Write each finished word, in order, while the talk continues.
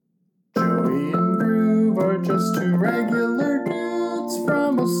just two regular dudes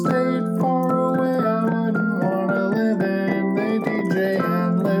from a state far away I wouldn't want to live in. They DJ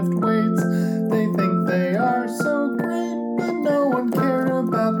and lift weights. They think they are so great, but no one cared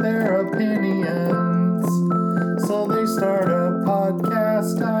about their opinions. So they start a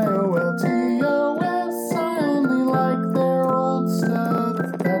podcast, IOLTOS. I only like their old stuff.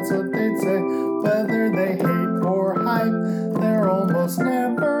 That's what they'd say. Whether they hate or hype, they're almost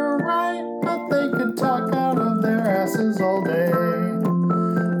never right, but they could talk out of their asses all day.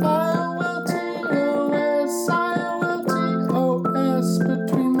 IOLTOS,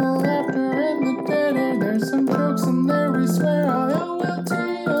 between the laughter and the dead air, there's some jokes in there we swear.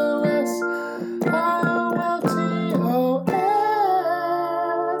 IOLTOS,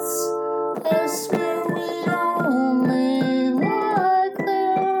 I swear we only like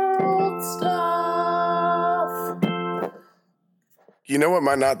their old stuff. You know what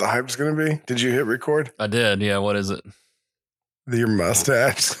my Not the Hype's going to be? Did you hit record? I did. Yeah. What is it? Your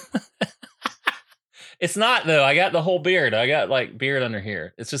mustache. It's not, though. I got the whole beard. I got like beard under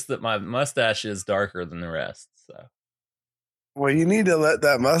here. It's just that my mustache is darker than the rest. So, Well, you need to let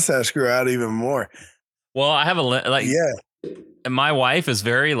that mustache grow out even more. well, I have a Yeah. and my wife is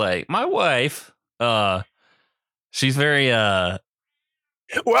very she's very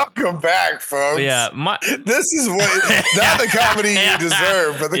Welcome back, folks. yeah, This is what, not the comedy you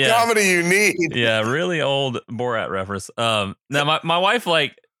deserve, but the Yeah. comedy you need. yeah, really old Borat reference. Now my wife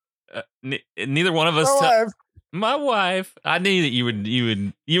neither one of us. My wife. I knew that you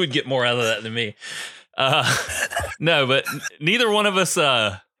would get more out of that than me. No, but neither one of us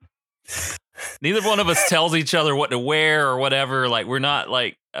tells each other what to wear or whatever. Like, we're not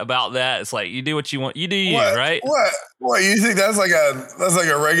like about that. It's like, you do what you want. You do you, right? What you think that's like a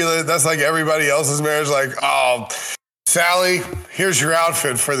regular, that's like everybody else's marriage? Like, oh, Sally, here's your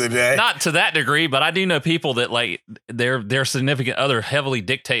outfit for the day. Not to that degree, but I do know people that like their significant other heavily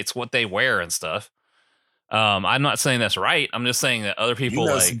dictates what they wear and stuff. I'm not saying that's right. I'm just saying that other people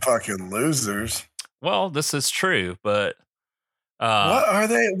some fucking losers. Well, this is true, but what are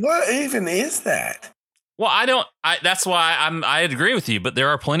they? What even is that? Well, that's why I agree with you, but there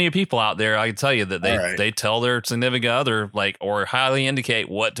are plenty of people out there, I can tell you, that they tell their significant other, like, or highly indicate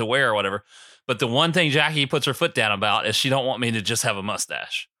what to wear or whatever. But the one thing Jackie puts her foot down about is she don't want me to just have a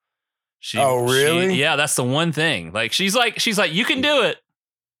mustache. Oh, really? Yeah, that's the one thing. Like, she's like, you can do it,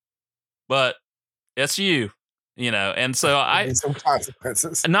 but it's you, and so I need some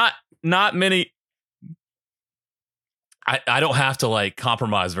consequences. Not many. I don't have to like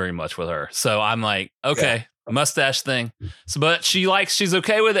compromise very much with her. So I'm like, okay, mustache thing. So, but she's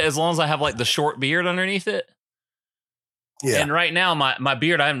okay with it as long as I have like the short beard underneath it. Yeah. And right now my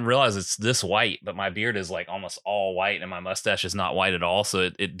beard, I didn't realize it's this white, but my beard is like almost all white and my mustache is not white at all. So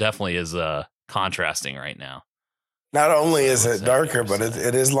it definitely is contrasting right now. Not only is it darker, but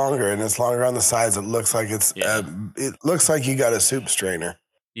it is longer, and it's longer on the sides. It looks like it looks like you got a soup strainer.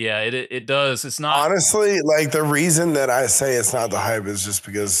 Yeah, it does. It's not, honestly, like, the reason that I say it's not the hype is just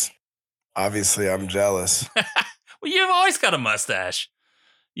because obviously I'm jealous. Well, you've always got a mustache.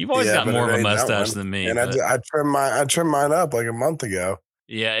 You've always got more of a mustache than me. And I trimmed mine up like a month ago.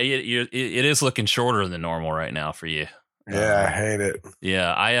 Yeah, it is looking shorter than normal right now for you. Yeah, I hate it.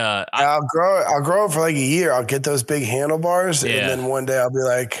 Yeah, I'll grow it for like a year. I'll get those big handlebars, and then one day I'll be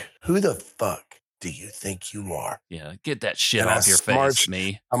like, "Who the fuck do you think you are?" Yeah, get that shit off your face,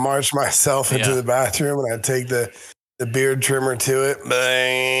 me. I march myself into the bathroom, and I take the beard trimmer to it.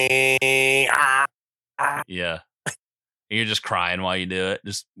 Yeah, and you're just crying while you do it,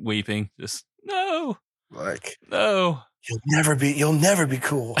 just weeping, just no. You'll never be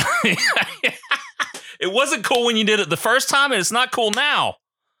cool. It wasn't cool when you did it the first time, and it's not cool now.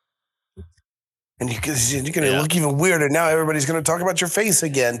 And you're going to look even weirder. Now everybody's going to talk about your face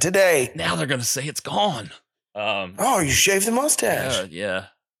again today. Now they're going to say it's gone. You shaved the mustache. Yeah.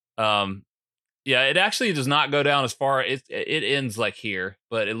 It actually does not go down as far. It ends like here,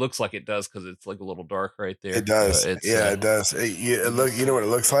 but it looks like it does because it's like a little dark right there. It does. It does. You know what it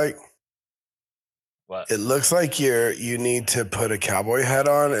looks like? What? It looks like you need to put a cowboy hat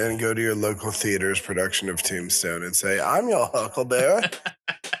on and go to your local theater's production of Tombstone and say, "I'm your Huckleberry."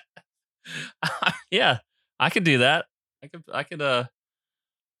 Yeah, I could do that. I could.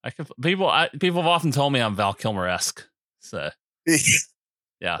 People have often told me I'm Val Kilmer-esque. So,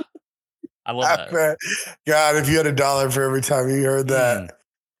 yeah, I love that. God, if you had $1 for every time you heard that,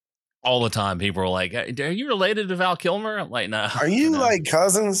 all the time, people are like, "Are you related to Val Kilmer?" I'm like, "No." Are you like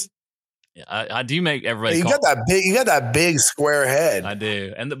cousins? Yeah, I do make everybody. You got that big square head. I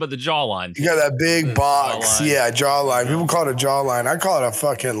do, but the jawline. You got that big box, jawline. People call it a jawline. I call it a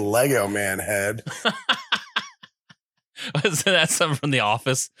fucking Lego man head. Wasn't that something from The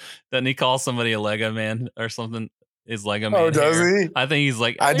Office? Doesn't he call somebody a Lego man or something? His Lego man. Oh, does hair? he? I think he's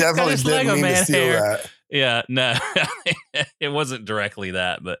like, I definitely didn't Lego mean man to steal hair. that. Yeah, no, it wasn't directly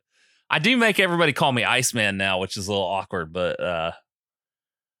that, but I do make everybody call me Iceman now, which is a little awkward, but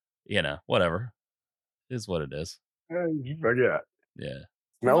whatever. It is what it is. Forget. Yeah.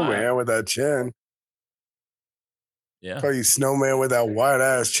 Snowman with that chin. Yeah. Call you Snowman with that white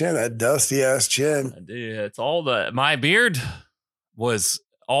ass chin, that dusty ass chin. I do. It's all my beard was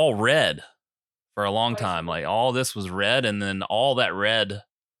all red for a long time. Like all this was red, and then all that red.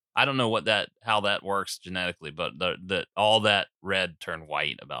 I don't know how that works genetically, but all that red turned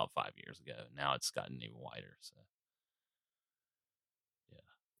white about 5 years ago. Now it's gotten even whiter. So yeah.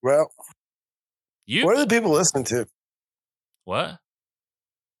 Well, what do the people listen to? What?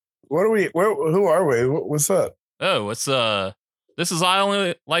 What are we? Who are we? What's up? Oh, it's this is I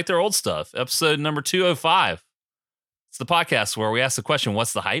Only Like Their Old Stuff, episode number 205. It's the podcast where we ask the question,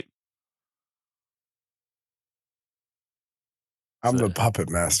 what's the hype? I'm the puppet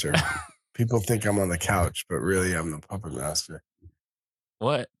master. People think I'm on the couch, but really I'm the puppet master.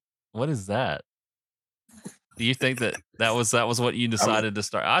 What is that? Do you think that was what you decided to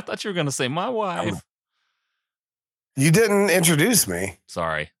start? I thought you were going to say my wife. You didn't introduce me.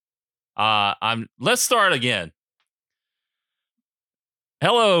 Sorry. Let's start again.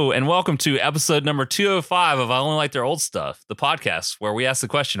 Hello and welcome to episode number 205 of I Only Like Their Old Stuff, the podcast where we ask the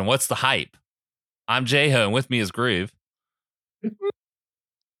question, what's the hype? I'm J-Ho and with me is Groove.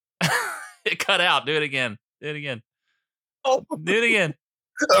 It cut out. Do it again. Oh. Do it again.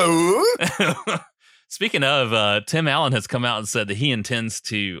 Oh. Speaking of, Tim Allen has come out and said that he intends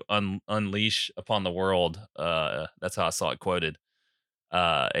to unleash upon the world, that's how I saw it quoted,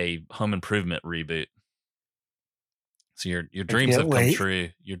 a Home Improvement reboot. So your dreams have come true.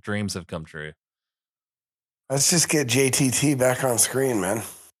 Your dreams have come true. Let's just get JTT back on screen, man.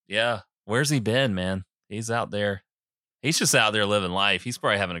 Yeah. Where's he been, man? He's out there. He's just out there living life. He's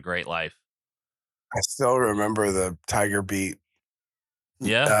probably having a great life. I still remember the Tiger Beat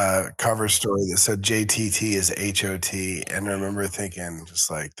cover story that said JTT is HOT. And I remember thinking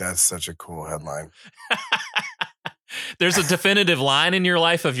just like, that's such a cool headline. There's a definitive line in your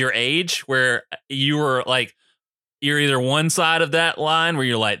life of your age where you were like, you're either one side of that line where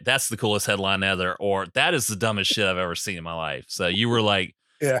you're like, that's the coolest headline ever, or that is the dumbest shit I've ever seen in my life. So you were like,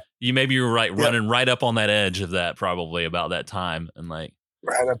 you were like running right up on that edge of that, probably about that time. And like,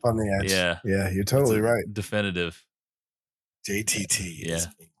 right up on the edge. Yeah. Yeah. You're totally right. Definitive. JTT is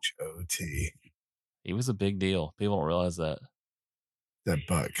HOT. He was a big deal. People don't realize that. That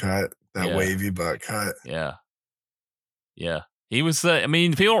butt cut, that wavy butt cut. Yeah. Yeah. He was,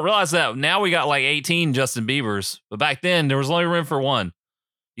 people don't realize that now we got like 18 Justin Biebers, but back then there was only room for one.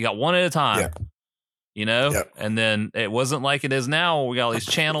 You got one at a time, and then it wasn't like it is now. We got all these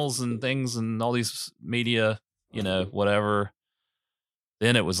channels and things and all these media, whatever.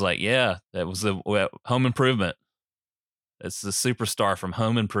 Then it was like, that was the Home Improvement. It's the superstar from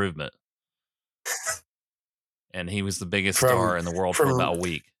Home Improvement. And he was the biggest star in the world for about a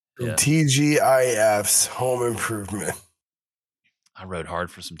week. From TGIF's Home Improvement. I rode hard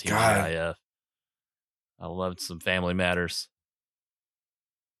for some TGIF. I loved some Family Matters.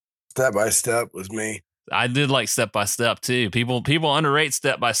 Step by Step was me. I did like Step by Step too. People underrate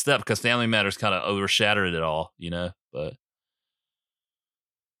Step by Step because Family Matters kind of overshadowed it all, but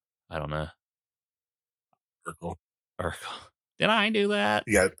I don't know. Urkel. Did I do that?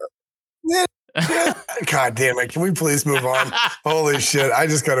 Yeah. God damn it. Can we please move on? Holy shit. I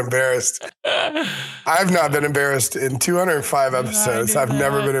just got embarrassed. I've not been embarrassed in 205 episodes. I've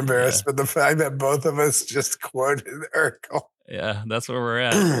never been embarrassed, but the fact that both of us just quoted Urkel. Yeah, that's where we're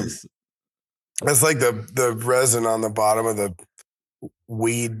at. That's like the resin on the bottom of the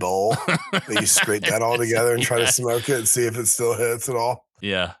weed bowl. You scrape that all together and try to smoke it and see if it still hits at all.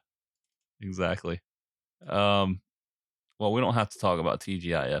 Yeah, exactly. Well, we don't have to talk about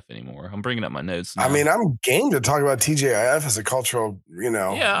TGIF anymore. I'm bringing up my notes now. I mean, I'm game to talk about TGIF as a cultural,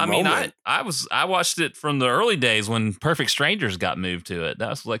 Yeah, I mean, moment. I watched it from the early days when Perfect Strangers got moved to it. That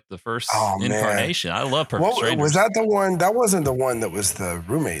was like the first incarnation. I love Perfect Strangers. Was that the one? That wasn't the one that was the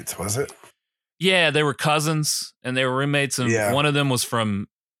roommates, was it? Yeah, they were cousins and they were roommates, and one of them was from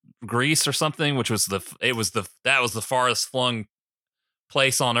Greece or something, which was that was the farthest flung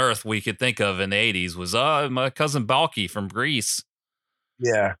place on earth we could think of in the 80s was my cousin Balky from Greece.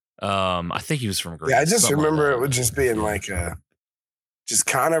 Yeah. I think he was from Greece. Yeah, I just remember it was just being like just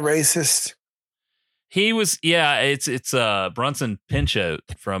kind of racist. He was, it's Brunson Pinchot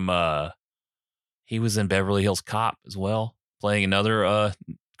from he was in Beverly Hills Cop as well, playing another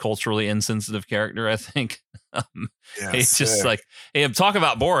culturally insensitive character, I think. Yeah, He's just sick. like, hey, I'm talking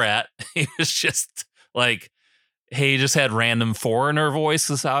about Borat. He was just like, he just had random foreigner voice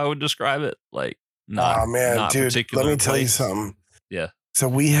is how I would describe it. Like, Oh man, not dude, particular let me tell you place. something. Yeah. So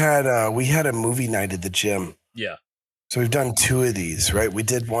we had a movie night at the gym. Yeah. So we've done 2 of these, right? We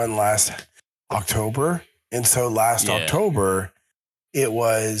did one last October. And so last October, it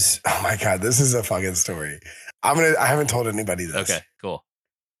was, oh my God, this is a fucking story. I haven't told anybody this. Okay, cool.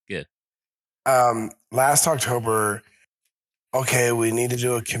 Good. Last October, okay, we need to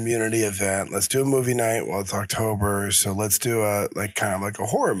do a community event. Let's do a movie night while it's October. So let's do a kind of like a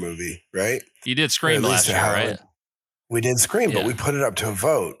horror movie, right? You did Scream last year, right? We did Scream, but we put it up to a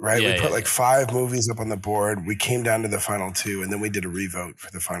vote, right? We put 5 movies up on the board. We came down to the final 2, and then we did a revote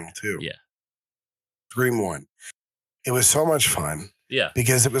for the final 2. Yeah. Scream won. It was so much fun. Yeah.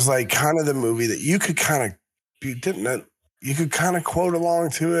 Because it was like kind of the movie that you could kind of quote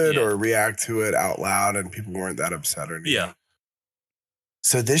along to it or react to it out loud, and people weren't that upset or anything. Yeah.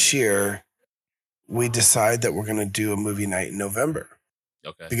 So this year, we decided that we're going to do a movie night in November.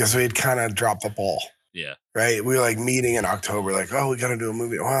 Okay. Because we had kind of dropped the ball. Yeah. Right. We were like meeting in October, like, oh, we got to do a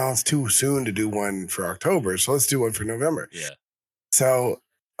movie. Well, it's too soon to do one for October. So let's do one for November. Yeah. So,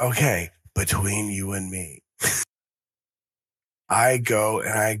 okay. Between you and me, I go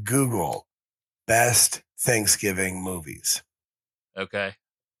and I Google best Thanksgiving movies. Okay.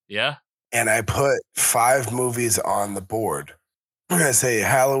 Yeah. And I put 5 movies on the board. I'm going to say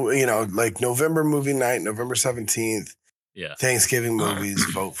Halloween, like November movie night, November 17th. Yeah. Thanksgiving movies,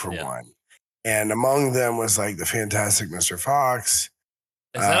 vote for one. And among them was like The Fantastic Mr. Fox.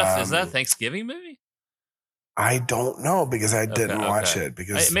 Is that a Thanksgiving movie? I don't know because I didn't watch it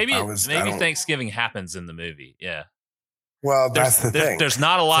because maybe Thanksgiving happens in the movie. Yeah. Well, that's the thing. There's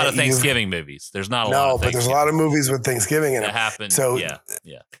not a lot of Thanksgiving movies. There's not a lot. No, but there's a lot of movies with Thanksgiving in it. That happen. So yeah.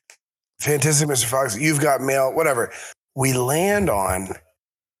 Fantastic Mr. Fox, You've Got Mail, whatever. We land on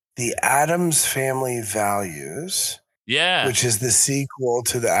The Addams Family Values. Yeah. Which is the sequel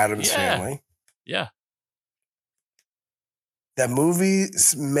to The Addams Family. Yeah. That movie,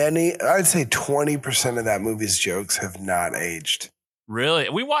 I'd say 20% of that movie's jokes have not aged. Really?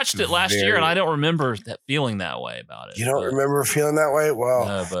 We watched it last year and I don't remember feeling that way about it. You don't remember feeling that way? Well,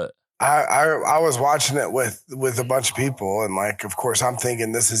 no, but I was watching it with a bunch of people and like, of course, I'm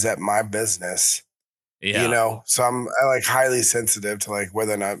thinking this is at my business. Yeah. So I'm like highly sensitive to like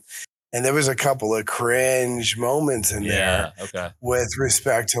whether or not. And there was a couple of cringe moments in there with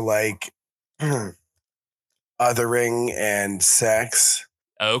respect to like othering and sex.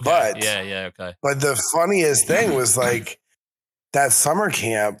 Okay. But, okay. But the funniest thing was like that summer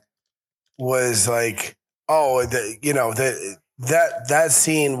camp was like, that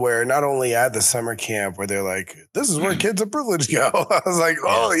scene where not only at the summer camp where they're like, this is where kids of privilege go. I was like,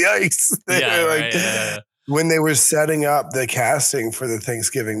 oh, yikes. When they were setting up the casting for the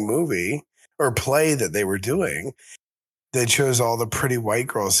Thanksgiving movie or play that they were doing, they chose all the pretty white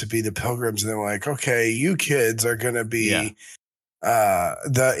girls to be the pilgrims. And they're like, okay, you kids are going to be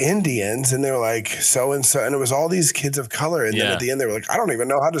the Indians. And they're like, so-and-so. And it was all these kids of color. And then at the end, they were like, I don't even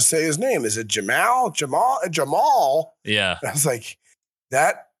know how to say his name. Is it Jamal? Yeah. And I was like,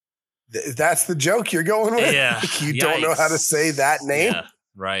 that's the joke you're going with? Yeah. Like, you don't know how to say that name? Yeah.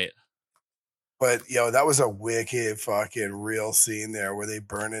 Right. But, that was a wicked fucking real scene there where they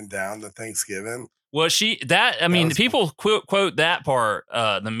burning down the Thanksgiving. Well, people quote that part,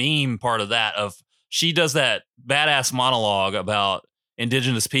 the meme part of that she does that badass monologue about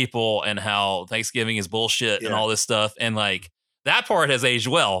indigenous people and how Thanksgiving is bullshit and all this stuff. And like that part has aged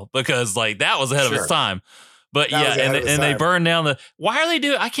well because like that was ahead of its time. But they burn down why are they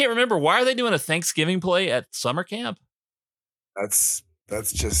doing, I can't remember. Why are they doing a Thanksgiving play at summer camp? That's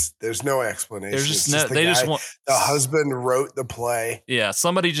just, there's no explanation. There's just the husband wrote the play. Yeah.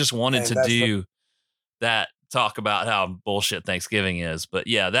 Somebody just wanted to do that, talk about how bullshit Thanksgiving is. But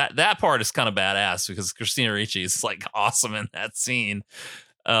yeah, that part is kind of badass because Christina Ricci is like awesome in that scene.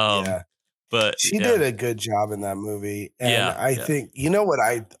 But she did a good job in that movie. And I think, what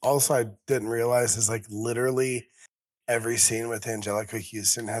I didn't realize is like literally every scene with Angelica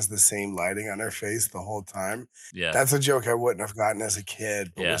Houston has the same lighting on her face the whole time. Yeah. That's a joke I wouldn't have gotten as a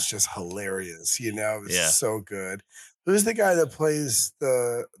kid, but it's just hilarious. It was so good. Who's the guy that plays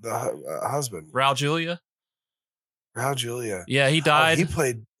the husband? Raul Julia. Yeah, he died. He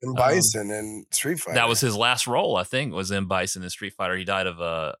played M. Bison in Street Fighter. That was his last role, I think, was M. Bison in Street Fighter. He died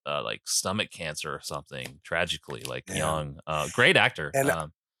of like stomach cancer or something, tragically, young. Great actor. And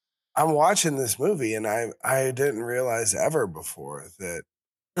I'm watching this movie, and I didn't realize ever before that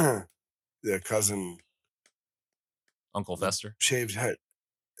the cousin Uncle Fester shaved head.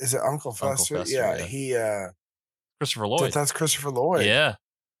 Is it Uncle Fester? Yeah. He Christopher Lloyd. That's Christopher Lloyd. Yeah.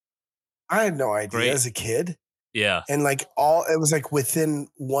 I had no idea Great. as a kid. Yeah. And like it was like within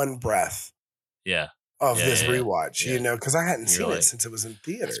one breath. Yeah. Of this rewatch, yeah. you know, because I hadn't seen it since it was in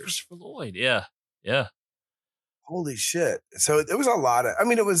theaters. That's Christopher Lloyd. Yeah. Yeah. Holy shit. So there was a lot of, I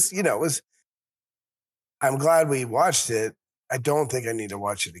mean, it was, I'm glad we watched it. I don't think I need to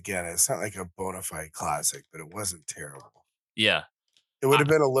watch it again. It's not like a bona fide classic, but it wasn't terrible. Yeah. It would have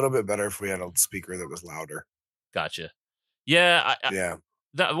been a little bit better if we had a speaker that was louder. Gotcha. Yeah. Yeah.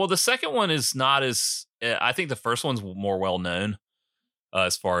 The second one is not as, I think the first one's more well known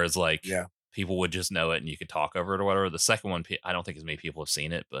as far as like, people would just know it and you could talk over it or whatever. The second one, I don't think as many people have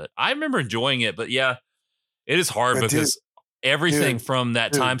seen it, but I remember enjoying it. But yeah, it is hard because everything from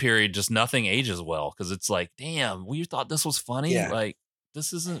that time period, just nothing ages well. Because it's like, damn, we thought this was funny. Yeah. Like,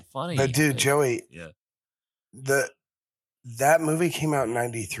 this isn't funny. But dude, like, Joey, that movie came out in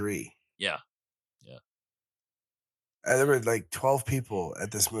 93. Yeah. There were like 12 people at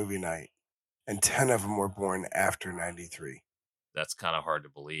this movie night, and 10 of them were born after 93. That's kind of hard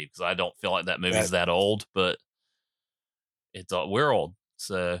to believe because I don't feel like that movie's that old, but it's we're old.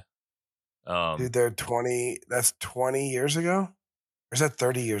 So, dude, they're 20. That's 20 years ago, or is that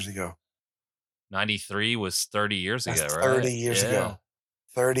 30 years ago? 93 was 30 years ago, right? 30 years ago.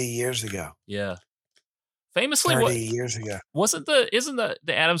 30 years ago. Yeah. Famously, 30 years ago. Isn't the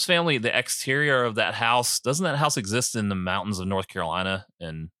Addams Family, the exterior of that house? Doesn't that house exist in the mountains of North Carolina?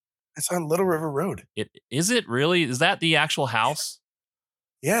 And it's on Little River Road. Is it really? Is that the actual house?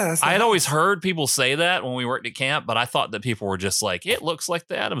 Yeah. I had always heard people say that when we worked at camp, but I thought that people were just like, it looks like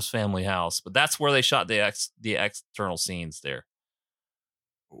the Addams Family house. But that's where they shot the external scenes there.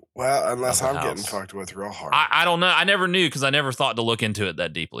 Well, unless I'm getting fucked with real hard. I don't know. I never knew because I never thought to look into it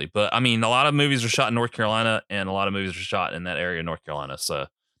that deeply. But I mean, a lot of movies are shot in North Carolina, and a lot of movies are shot in that area of North Carolina. So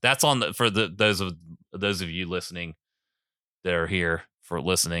that's for those of you listening that are here for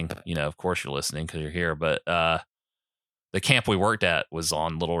listening. You know, of course you're listening because you're here. But the camp we worked at was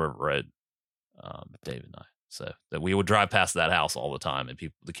on Little River Road, David and I. So that we would drive past that house all the time, and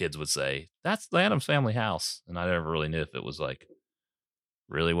the kids would say, "That's the Addams Family house," and I never really knew if it was like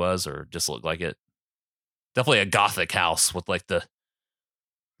really was or just looked like it. Definitely a gothic house with like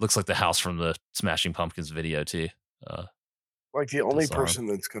looks like the house from the Smashing Pumpkins video too. Like the only person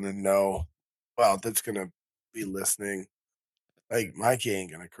that's gonna know, that's gonna be listening. Like Mikey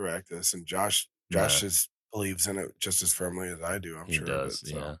ain't gonna correct us, and Josh believes in it just as firmly as I do. He does.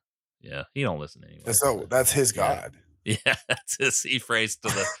 Yeah. He don't listen anyway. So that's his God. Yeah, that's his phrase to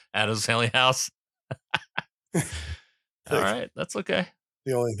the Addams Family house. All right, that's okay.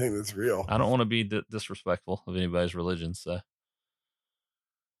 The only thing that's real. I don't want to be disrespectful of anybody's religion. So,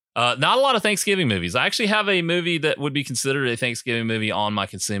 not a lot of Thanksgiving movies. I actually have a movie that would be considered a Thanksgiving movie on my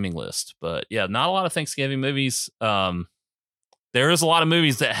consuming list. But yeah, not a lot of Thanksgiving movies. There is a lot of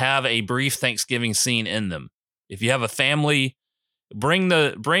movies that have a brief Thanksgiving scene in them. If you have a family, bring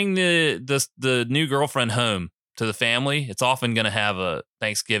the new girlfriend home to the family. It's often going to have a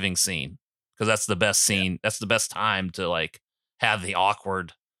Thanksgiving scene because that's the best scene. That's the best time to like have the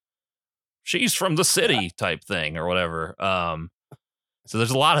awkward she's from the city type thing or whatever. So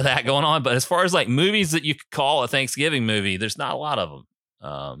there's a lot of that going on. But as far as like movies that you could call a Thanksgiving movie, there's not a lot of them.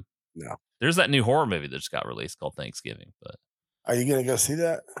 No. There's that new horror movie that just got released called Thanksgiving. But are you gonna go see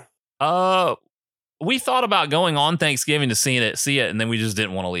that? We thought about going on Thanksgiving to see it, and then we just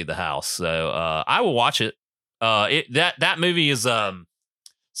didn't want to leave the house. So I will watch it. That movie is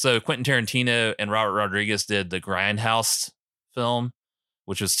so Quentin Tarantino and Robert Rodriguez did the Grindhouse film,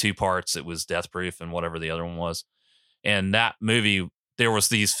 which was 2 parts. It was Death Proof and whatever the other one was. And that movie, there was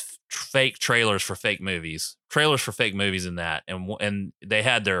these fake trailers for fake movies in that, and they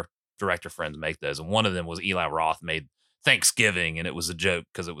had their director friends make those. And one of them was Eli Roth made Thanksgiving, and it was a joke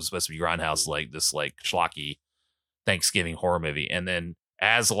because it was supposed to be Grindhouse, like this like schlocky Thanksgiving horror movie. And then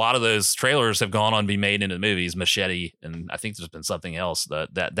as a lot of those trailers have gone on to be made into movies, Machete, and I think there's been something else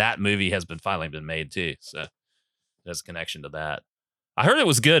that movie has finally been made too. So there's a connection to that. I heard it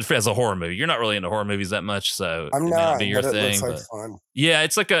was good as a horror movie. You're not really into horror movies that much, so I'm not. Be your but it thing, looks like but fun. Yeah,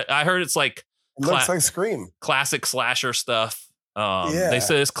 it's like I heard it's like it looks like Scream, classic slasher stuff. They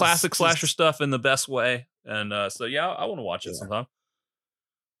say it's classic slasher stuff in the best way, and so yeah, I want to watch it sometime.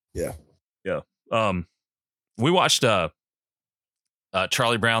 Yeah. We watched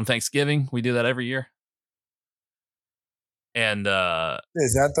Charlie Brown Thanksgiving. We do that every year. And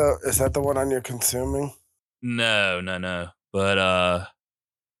is that the one on your consuming? No. But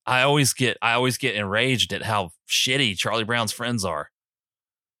I always get enraged at how shitty Charlie Brown's friends are.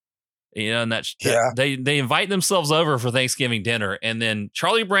 You know, and they invite themselves over for Thanksgiving dinner, and then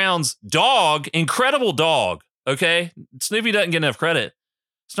Charlie Brown's dog, incredible dog, Okay, Snoopy doesn't get enough credit.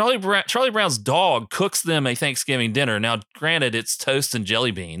 Charlie Brown's dog cooks them a Thanksgiving dinner. Now, granted, it's toast and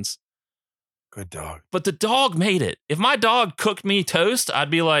jelly beans. Good dog. But the dog made it. If my dog cooked me toast, I'd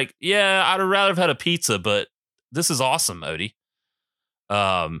be like, yeah, I'd rather have had a pizza, but this is awesome, Odie.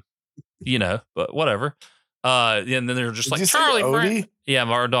 But whatever. And then they're just like, Charlie Brown. Yeah,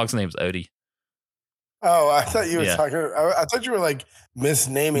 our dog's name's Odie. Oh, I thought you were talking. I thought you were like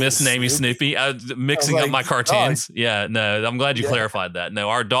misnaming Snoopy. Mixing up my cartoons. Dog. Yeah, no, I'm glad you clarified that. No,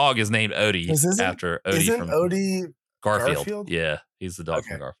 our dog is named Odie after Odie from Odie Garfield. Yeah, he's the dog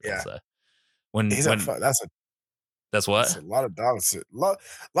from Garfield. Yeah. So that's what a lot of dogs. A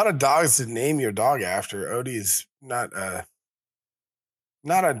lot of dogs to name your dog after. Odie is not an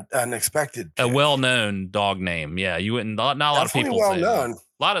expected pick. A well-known dog name. Yeah, you wouldn't. Not a lot of people say well-known. A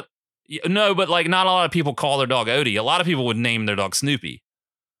lot of but like not a lot of people call their dog Odie. A lot of people would name their dog Snoopy.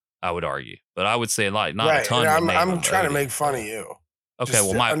 I would argue, but I would say like not a ton. I'm trying to make fun of you. Okay,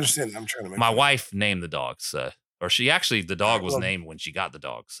 I'm trying to make my wife named the dog, so the dog was named when she got the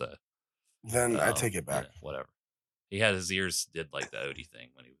dog, so then I take it back. Yeah, whatever. He had his ears did like the Odie thing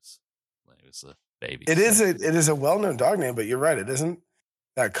when he was a baby. It is a well-known dog name, but you're right, it isn't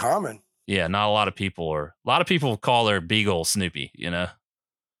that common. Yeah, not a lot of people call their beagle Snoopy,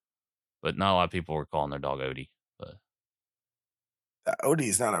 but not a lot of people were calling their dog Odie. But Odie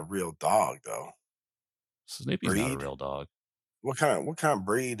is not a real dog, though. Snoopy's not a real dog. What kind of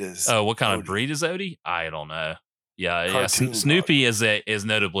breed is? Oh, what kind of breed is Odie? I don't know. Yeah. Snoopy is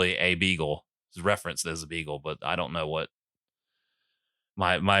notably a beagle. It's referenced as a beagle, but I don't know what.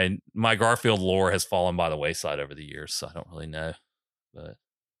 My Garfield lore has fallen by the wayside over the years, so I don't really know. But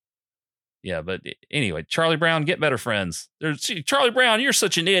yeah, but anyway, Charlie Brown, get better friends. Charlie Brown, you're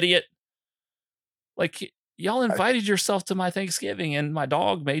such an idiot. Like, y'all invited yourself to my Thanksgiving, and my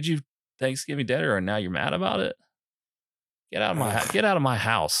dog made you Thanksgiving dinner, and now you're mad about it. Get out of my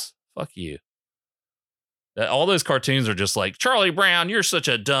house. Fuck you. All those cartoons are just like, Charlie Brown, you're such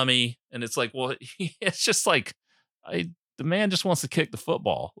a dummy, and it's like, well, it's just like, the man just wants to kick the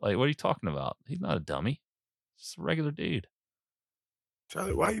football. Like, what are you talking about? He's not a dummy. He's just a regular dude.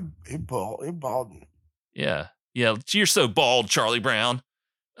 Charlie, why he balding? Yeah, you're so bald, Charlie Brown.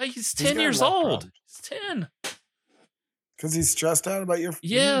 He's 10 years old. He's 10. Because he's stressed out about you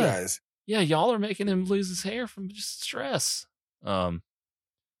guys. Yeah, y'all are making him lose his hair from just stress. Yeah,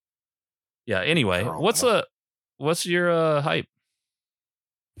 anyway, what's your hype?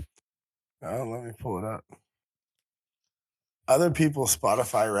 Oh, let me pull it up. Other people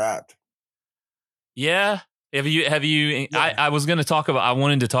Spotify Wrapped. Yeah. Have you yeah. I wanted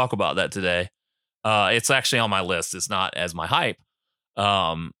to talk about that today. It's actually on my list. It's not as my hype.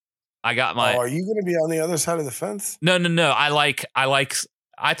 I got my. Are you going to be on the other side of the fence? No.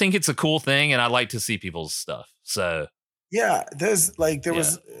 I think it's a cool thing, and I like to see people's stuff. So yeah, there was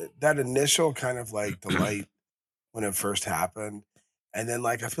that initial kind of like delight when it first happened, and then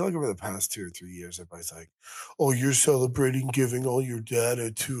like I feel like over the past 2 or 3 years, everybody's like, "Oh, you're celebrating giving all your data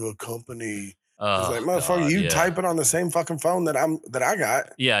to a company." It's like, motherfucker, you type it on the same fucking phone that I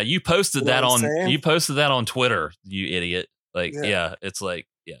got. Yeah, you posted that on Twitter, you idiot. Like, it's like,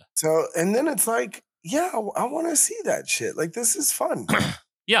 yeah. So, and then it's like, yeah, I want to see that shit. Like, this is fun.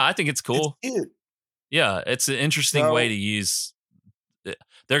 Yeah, I think it's cool. Yeah, it's an interesting way to use.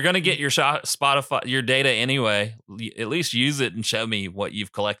 They're gonna get your Spotify, your data anyway. At least use it and show me what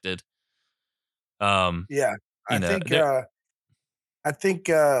you've collected. Yeah,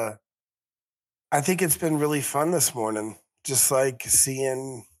 I think it's been really fun this morning, just like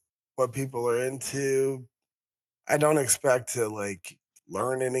seeing what people are into. I don't expect to like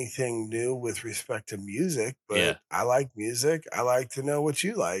learn anything new with respect to music, but I like music. I like to know what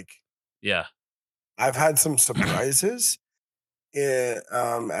you like. Yeah. I've had some surprises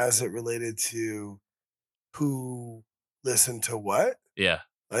as it related to who listened to what. Yeah.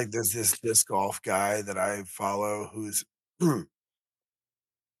 Like there's this disc golf guy that I follow who's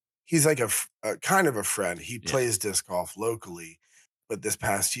he's like a kind of a friend. He plays disc golf locally, but this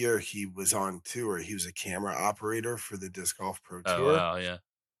past year he was on tour. He was a camera operator for the Disc Golf Pro Tour. Oh, wow, yeah.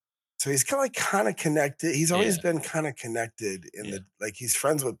 So he's kind of connected. He's always been kind of connected in the like he's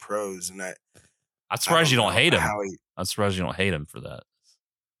friends with pros, and I'm surprised you don't hate him. I'm surprised you don't hate him for that.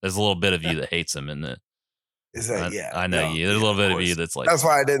 There's a little bit of you that hates him in the. Is that I know you. There's a little bit of you that's like. That's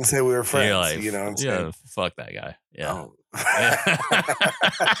why I didn't say we were friends. Like, you know what I'm saying? Yeah, fuck that guy. Yeah. Oh.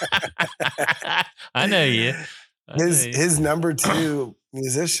 I know you. His number 2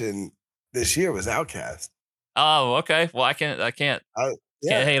 musician this year was Outkast. Oh, okay. Well, I can't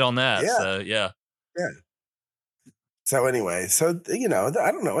hate on that. Yeah. So yeah. So anyway, you know,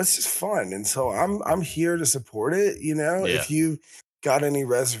 I don't know, it's just fun, and so I'm here to support it. You know, Yeah. if you got any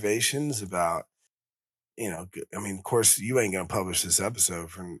reservations about, you know, I mean, of course, you ain't gonna publish this episode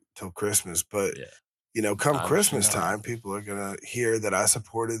till Christmas, but Yeah. you know, come I'm Christmas sure. time, people are gonna hear that I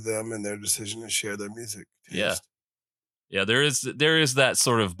supported them and their decision to share their music taste. Yeah. Yeah, there is that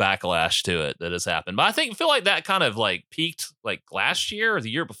sort of backlash to it that has happened. But I feel like that kind of like peaked like last year or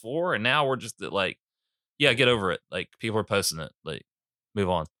the year before, and now we're just at like, yeah, get over it. Like people are posting it. Like, move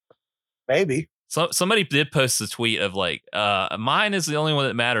on. Maybe. So somebody did post a tweet of like, mine is the only one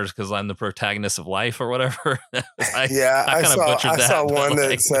that matters because I'm the protagonist of life or whatever. I saw one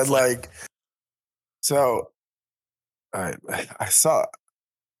that said like, so all right, I saw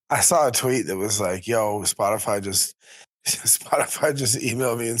a tweet that was like, yo, Spotify just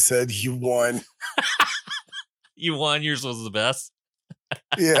emailed me and said you won. You won. Yours was the best.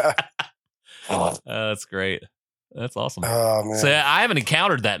 Yeah. That's great. That's awesome. Oh, man. So I haven't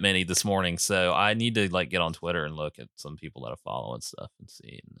encountered that many this morning, so I need to like get on Twitter and look at some people that I follow and stuff and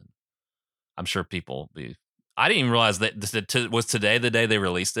see. And I'm sure people be. I didn't even realize that was today the day they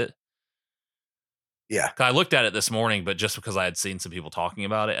released it. Yeah, I looked at it this morning, but just because I had seen some people talking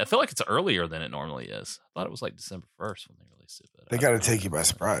about it, I feel like it's earlier than it normally is. I thought it was like December 1st when they released it. But they got to take you by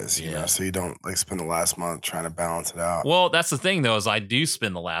surprise, you know, so you don't like spend the last month trying to balance it out. Well, that's the thing though, is I do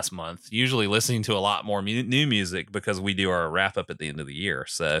spend the last month usually listening to a lot more new music because we do our wrap up at the end of the year,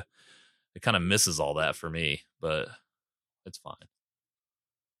 so it kind of misses all that for me, but it's fine.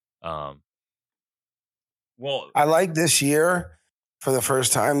 Well, I like this year. For the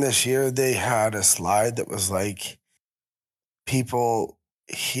first time this year, they had a slide that was like, people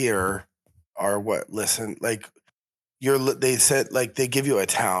here are what listen, like they said, like they give you a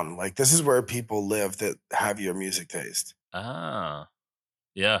town. Like this is where people live that have your music taste. Ah,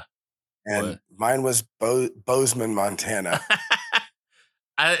 yeah. And mine was Bozeman, Montana.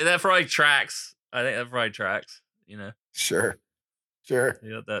 That probably tracks. I think that probably tracks, you know? Sure. You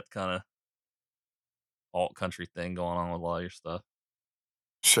got that kind of alt country thing going on with a lot of your stuff.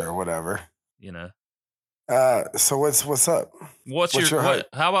 Sure, whatever. You know. So what's up? What's your hype?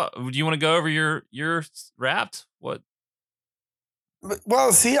 How about, do you want to go over your Wrapped? What?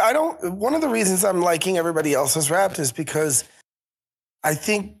 Well, see, one of the reasons I'm liking everybody else's Wrapped is because I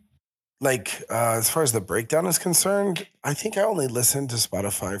think, like, as far as the breakdown is concerned, I think I only listen to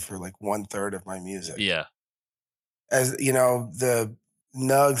Spotify for like 1/3 of my music. Yeah. As you know, the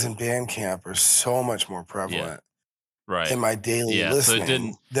Nugs and Bandcamp are so much more prevalent. Right. In my daily listening. So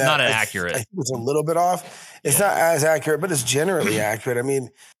it not accurate. I think it's a little bit off. It's not as accurate, but it's generally accurate. I mean,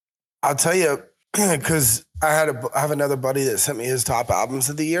 I'll tell you, because I have another buddy that sent me his top albums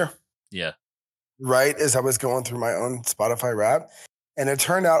of the year. Yeah. Right as I was going through my own Spotify Wrap, and it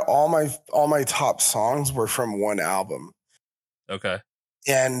turned out all my top songs were from one album. Okay.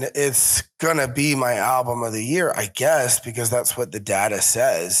 And it's gonna be my album of the year, I guess, because that's what the data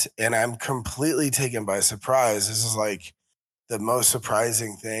says. And I'm completely taken by surprise. This is like the most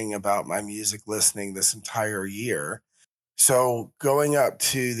surprising thing about my music listening this entire year. So going up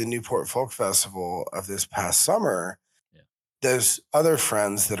to the Newport Folk Festival of this past summer, there's other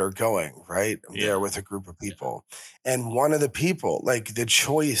friends that are going, right? I'm there with a group of people. And one of the people, like the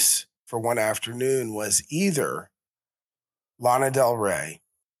choice for one afternoon was either Lana Del Rey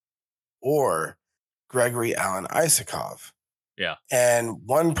or Gregory Alan Isakov. Yeah. And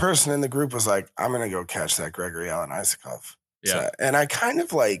one person in the group was like, I'm going to go catch that Gregory Alan Isakov. Yeah. And I kind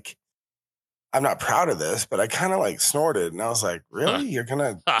of like, I'm not proud of this, but I kind of like snorted. And I was like, really? You're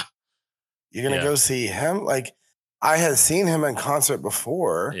going to go see him? Like, I had seen him in concert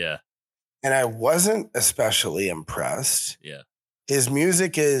before. Yeah. And I wasn't especially impressed. Yeah. His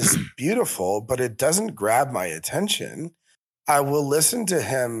music is beautiful, but it doesn't grab my attention. I will listen to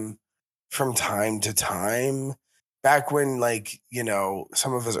him from time to time. Back when, like, you know,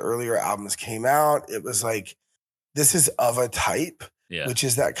 some of his earlier albums came out, it was like, this is of a type, which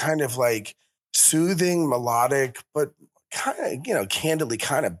is that kind of like soothing, melodic, but kind of, you know, candidly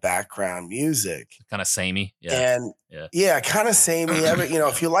kind of background music. Kind of samey. Yeah. And kind of samey. You know,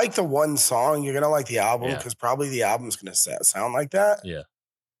 if you like the one song, you're going to like the album because probably the album's going to sound like that. Yeah.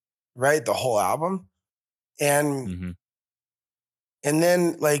 Right? The whole album. And and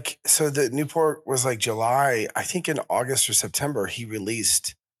then, like, so the Newport was like July. I think in August or September, he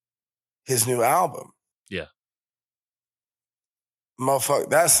released his new album. Yeah. Motherfucker,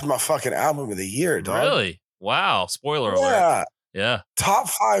 that's my fucking album of the year, dog. Really? Wow. Spoiler alert. Yeah. Top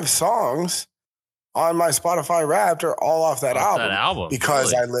 5 songs on my Spotify Wrapped are all off that album.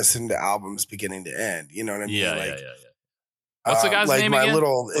 Because I listened to albums beginning to end. You know what I mean? Yeah. What's the guy's name again?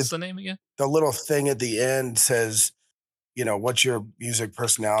 What's the name again? The little thing at the end says, what's your music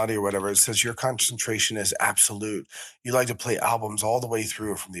personality or whatever. It says your concentration is absolute. You like to play albums all the way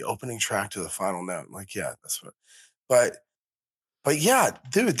through from the opening track to the final note. I'm like, yeah, that's what. But yeah,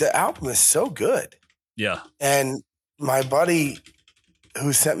 dude, the album is so good. Yeah. And my buddy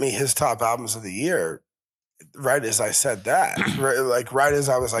who sent me his top albums of the year, right as I said that, right as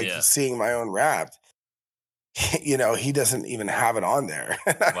I was seeing my own Wrapped, he doesn't even have it on there.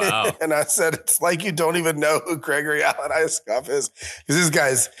 Wow. And I said, it's like you don't even know who Gregory Alan Isakov is, because this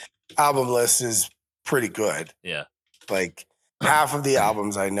guy's album list is pretty good. Yeah. Like half of the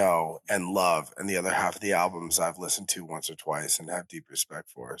albums I know and love, and the other half of the albums I've listened to once or twice and have deep respect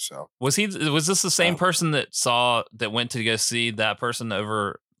for. So was this the same person that went to go see that person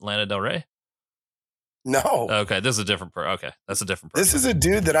over Lana Del Rey? No. Okay, this is a different okay, that's a different person. This is a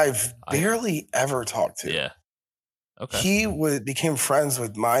dude that I've barely ever talked to. Yeah. Okay. He became friends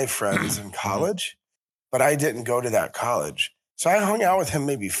with my friends in college, but I didn't go to that college. So I hung out with him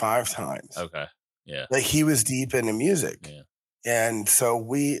maybe 5 times. Okay. Yeah. Like he was deep into music. Yeah. And so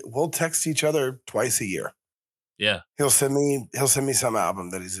we'll text each other twice a year. Yeah. He'll send me some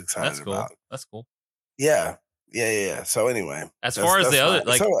album that he's excited about. That's cool. Yeah. So anyway, as far as the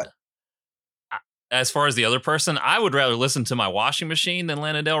other person, I would rather listen to my washing machine than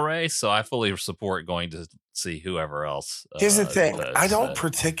Lana Del Rey. So I fully support going to see whoever else. Here's the thing. I don't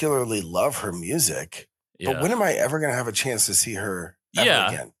particularly love her music, but when am I ever going to have a chance to see her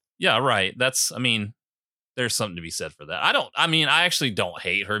again? Yeah, right. There's something to be said for that. I actually don't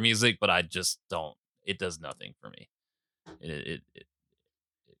hate her music, but I just don't. It does nothing for me. It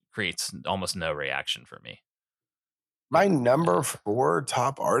creates almost no reaction for me. My number 4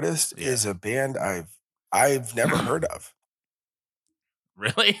 top artist is a band I've never heard of.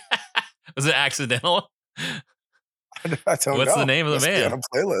 Really? Was it accidental? I don't know. What's the name of the band? On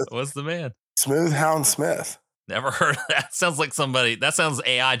a playlist. What's the band? Smoothhound Smith. Never heard of that. Sounds like somebody. That sounds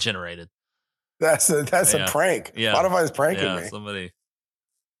AI generated. That's a prank. Yeah. Spotify's pranking me. Somebody.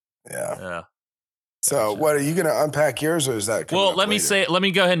 Yeah. So what, are you going to unpack yours, or is that? Well, let me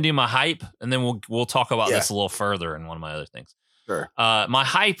go ahead and do my hype, and then we'll talk about this a little further in one of my other things. Sure. My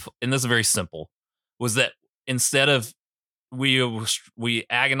hype, and this is very simple, was that instead of we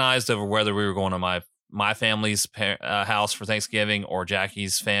agonized over whether we were going to my family's house for Thanksgiving or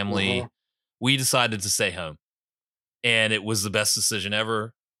Jackie's family, we decided to stay home, and it was the best decision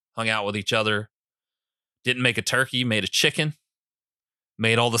ever. Hung out with each other. Didn't make a turkey, made a chicken.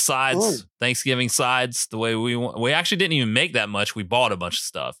 Made all the sides, Thanksgiving sides, the way we want. We actually didn't even make that much. We bought a bunch of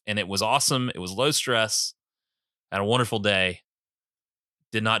stuff, and it was awesome. It was low stress. Had a wonderful day.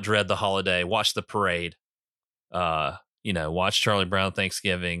 Did not dread the holiday. Watched the parade. Watched Charlie Brown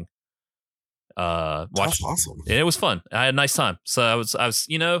Thanksgiving. That's awesome. And it was fun. I had a nice time. So I was,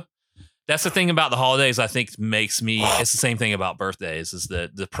 that's the thing about the holidays, I think makes me, it's the same thing about birthdays, is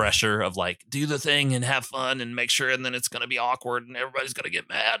the pressure of like, do the thing and have fun and make sure, and then it's going to be awkward and everybody's going to get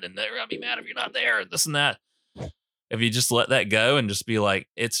mad and they're going to be mad if you're not there and this and that. If you just let that go and just be like,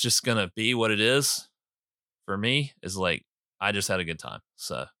 it's just going to be what it is, for me, is like, I just had a good time.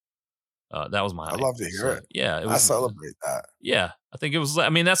 So that was my hype. I love to hear it. Yeah. I celebrate that. Yeah. I think it was,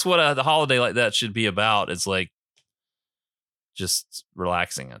 that's what the holiday like that should be about. It's like, just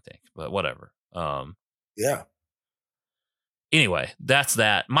relaxing, I think, but whatever. Yeah. Anyway, that's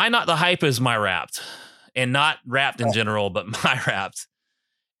that. The hype is my Wrapped, and not Wrapped in general, but my Wrapped.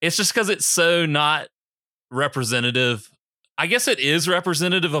 It's just because it's so not representative. I guess it is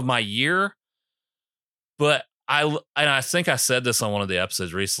representative of my year, but I think I said this on one of the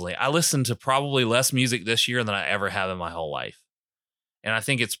episodes recently. I listened to probably less music this year than I ever have in my whole life, and I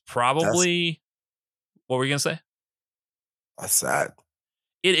think it's probably. What were you gonna say? That's sad.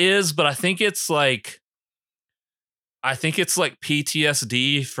 It is, but I think it's like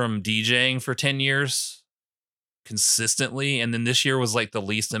PTSD from DJing for 10 years consistently. And then this year was like the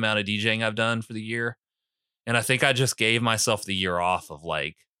least amount of DJing I've done for the year. And I think I just gave myself the year off of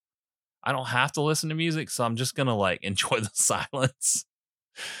like, I don't have to listen to music. So I'm just going to like enjoy the silence.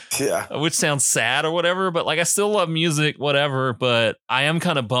 Yeah. Which sounds sad or whatever, but like I still love music, whatever. But I am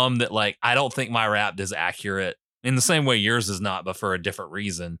kind of bummed that like I don't think my Wrapped is accurate in the same way yours is not, but for a different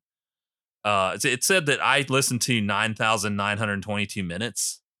reason. It said that I listened to 9,922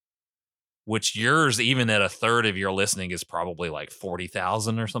 minutes, which yours, even at a third of your listening, is probably like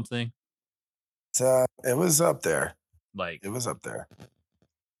 40,000 or something. It was up there. Like it was up there.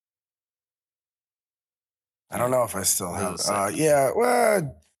 I don't know if I still have.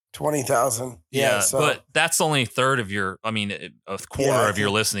 20,000. Yeah, so, but that's only a third of your. I mean, a quarter of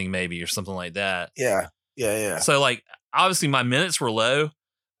your listening, maybe, or something like that. Yeah. So like, obviously, my minutes were low.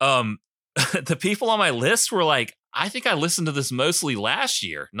 The people on my list were like, I think I listened to this mostly last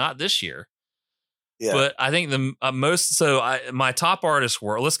year, not this year. Yeah. But I think the my top artists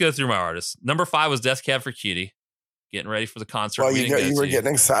were, let's go through my artists. Number 5 was Death Cab for Cutie, getting ready for the concert. Well, you were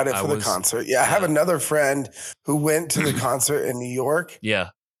getting excited for the concert. Yeah, I have another friend who went to the concert in New York. Yeah.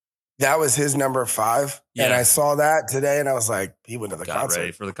 That was his number 5. Yeah. And I saw that today and I was like, he went to the concert.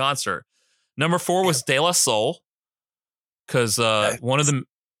 Ready for the concert. Number 4 was De La Soul. Because one of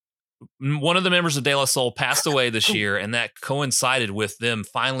the members of De La Soul passed away this year, and that coincided with them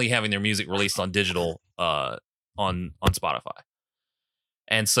finally having their music released on digital on Spotify.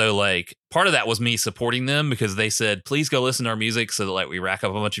 And so, like, part of that was me supporting them because they said, please go listen to our music so that, like, we rack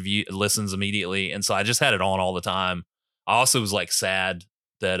up a bunch of listens immediately. And so I just had it on all the time. I also was, like, sad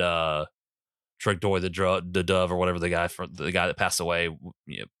that Trigdoy the Dove or whatever the guy that passed away,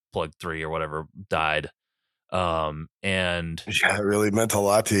 Plug 3 or whatever, died. And yeah, it really meant a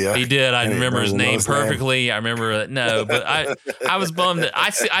lot to you. He did. I remember his name perfectly. I remember but I was bummed that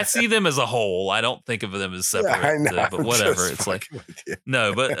I see them as a whole. I don't think of them as separate. Yeah, I know. But whatever. It's like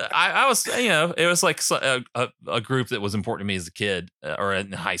no, but I was, it was like a group that was important to me as a kid or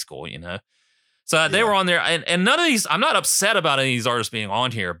in high school, So they were on there, and none of these. I'm not upset about any of these artists being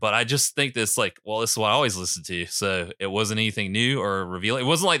on here, but I just think this this is what I always listen to. So it wasn't anything new or revealing. It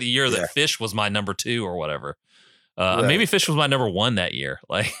wasn't like the year that Fish was my number 2 or whatever. Maybe Fish was my number 1 that year.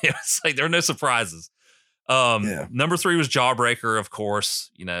 Like it was like there were no surprises. Number 3 was Jawbreaker, of course.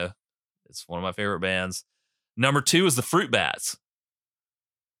 It's one of my favorite bands. Number 2 is the Fruit Bats.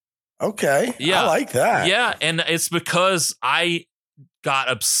 Okay, yeah, I like that. Yeah, and it's because I got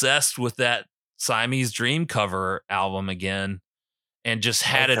obsessed with that Siamese Dream cover album again and just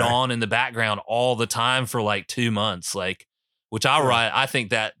had it on in the background all the time for like 2 months, which I think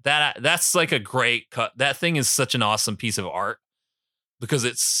that's like a great cut. That thing is such an awesome piece of art because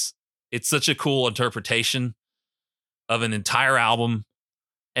it's such a cool interpretation of an entire album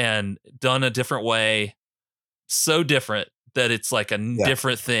and done a different way, so different that it's like a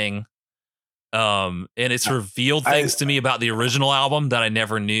different thing. And it's revealed things to me about the original album that I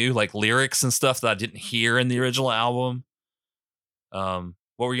never knew, like lyrics and stuff that I didn't hear in the original album. What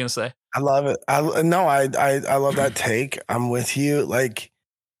were you gonna say? I love it. I love that take. I'm with you. Like,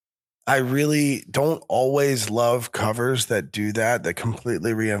 I really don't always love covers that do that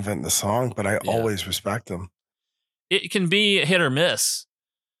completely reinvent the song, but I always respect them. It can be hit or miss.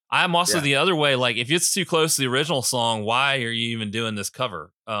 I'm also the other way. Like, if it's too close to the original song, why are you even doing this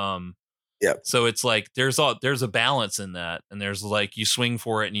cover? Yeah. So it's like there's a balance in that, and there's like you swing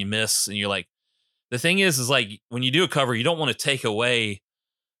for it and you miss, and you're like, the thing is like when you do a cover, you don't want to take away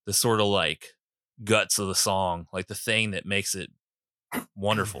the sort of like guts of the song, like the thing that makes it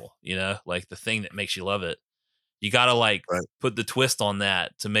wonderful, like the thing that makes you love it. You got to put the twist on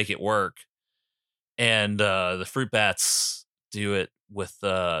that to make it work. And the Fruit Bats do it with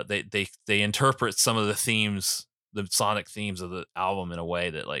they interpret some of the themes, the sonic themes of the album in a way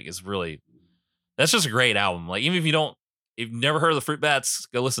that like is really, that's just a great album. Like even if you've never heard of the Fruit Bats,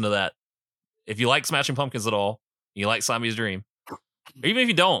 go listen to that. If you like Smashing Pumpkins at all, you like Siamese Dream, or even if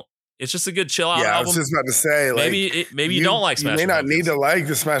you don't, it's just a good chill out album. I was just about to say, maybe you don't like Smashing Pumpkins. You may not need to like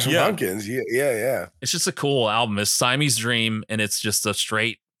the Smashing Pumpkins. Yeah. It's just a cool album. It's Siamese Dream, and it's just a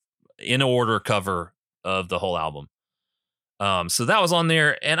straight in order cover of the whole album. So that was on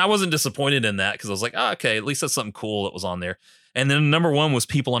there, and I wasn't disappointed in that because I was like, oh, okay, at least that's something cool that was on there. And then number 1 was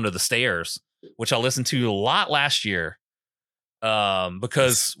People Under the Stairs, which I listened to a lot last year.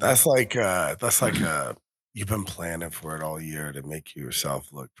 Because that's like you've been planning for it all year to make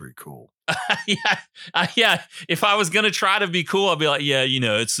yourself look pretty cool. Yeah. If I was gonna try to be cool, I'd be like,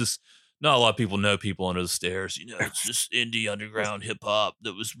 it's just not a lot of people know People Under the Stairs. It's just indie underground hip hop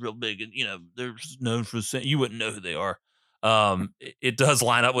that was real big, and they're known for you wouldn't know who they are. It does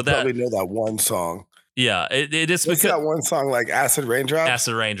line up with that. Probably know that one song. Yeah, it is because that one song like Acid Raindrops.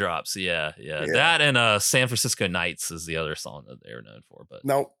 Acid Raindrops, yeah. That and San Francisco Nights is the other song that they're known for. But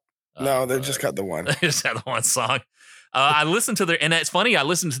no, they just got the one. They just had the one song. I listened to and it's funny. I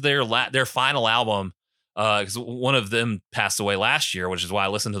listened to their final album because one of them passed away last year, which is why I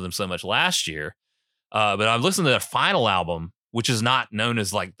listened to them so much last year. But I've listened to their final album, which is not known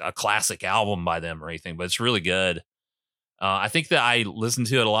as like a classic album by them or anything, but it's really good. I think that I listened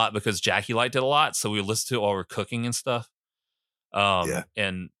to it a lot because Jackie liked it a lot, so we listened to it while we're cooking and stuff.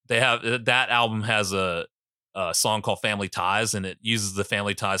 And they have that album has a song called Family Ties, and it uses the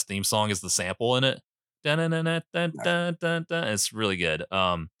Family Ties theme song as the sample in it. It's really good.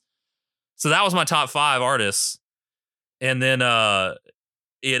 So that was my top 5 artists, and then I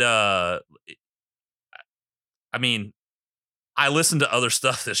mean, I listened to other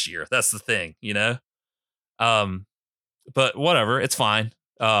stuff this year. That's the thing, But whatever, it's fine.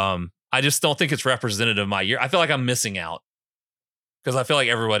 I just don't think it's representative of my year. I feel like I'm missing out because I feel like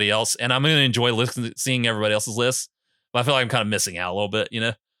everybody else, and I'm going to enjoy seeing everybody else's lists, but I feel like I'm kind of missing out a little bit, you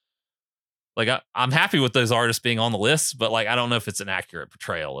know? Like I'm happy with those artists being on the list, but like I don't know if it's an accurate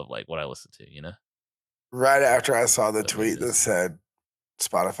portrayal of like what I listen to, you know? Right after I saw the tweet that said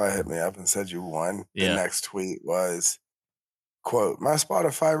Spotify hit me up and said you won, the next tweet was, quote, "My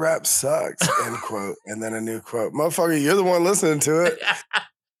Spotify rap sucks," end quote, and then a new quote, "Motherfucker, you're the one listening to it."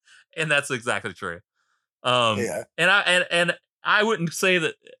 And that's exactly true. And I wouldn't say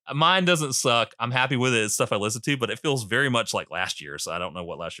that mine doesn't suck. I'm happy with it. It's stuff I listen to, but it feels very much like last year. So I don't know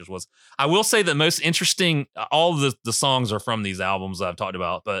what last year's was. I will say that most interesting, all of the songs are from these albums I've talked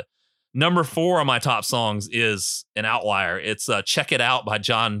about, but number 4 on my top songs is an outlier. It's Check It Out by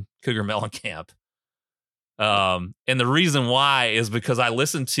John Cougar Mellencamp. And the reason why is because I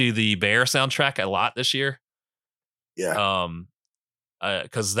listened to the Bear soundtrack a lot this year. Yeah.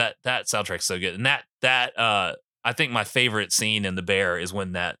 Because that soundtrack's so good. And that I think my favorite scene in the Bear is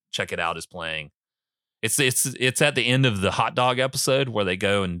when that Check It Out is playing. It's at the end of the hot dog episode where they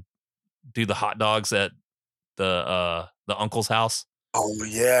go and do the hot dogs at the uncle's house. Oh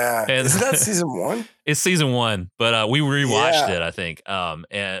yeah. And isn't that season 1? It's season 1, but we rewatched it, I think.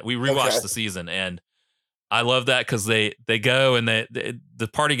 And we rewatched the season, and I love that because they go and the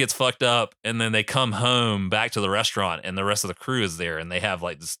party gets fucked up, and then they come home back to the restaurant, and the rest of the crew is there, and they have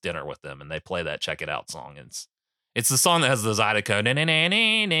like this dinner with them, and they play that Check It Out song. And it's the song that has the Zydeco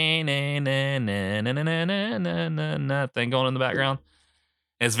thing going in the background.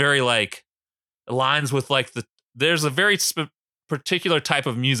 And it's very like lines with like there's a very particular type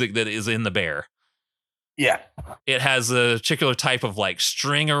of music that is in the Bear. Yeah. It has a particular type of like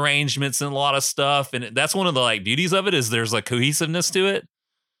string arrangements and a lot of stuff. And that's one of the like beauties of it is there's like cohesiveness to it.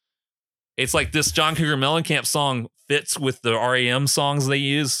 It's like this John Cougar Mellencamp song fits with the REM songs they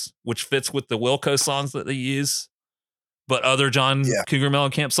use, which fits with the Wilco songs that they use. But other John Cougar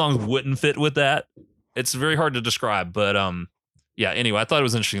Mellencamp songs wouldn't fit with that. It's very hard to describe. But anyway, I thought it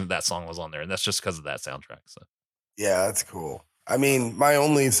was interesting that song was on there. And that's just because of that soundtrack. So yeah, that's cool. I mean, my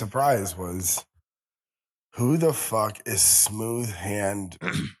only surprise was, who the fuck is Smooth Hand,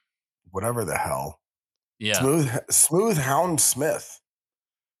 whatever the hell? Yeah. Smooth Hound Smith.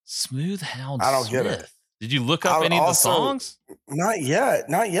 Smooth Hound I don't Smith. get it. Did you look up any of the songs? Not yet,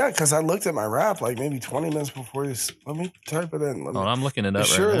 because I looked at my rap like maybe 20 minutes before this. Let me type it in. I'm looking it up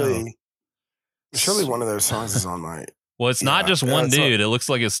right now. Surely one of those songs is on my... Well, it's not just one dude. It looks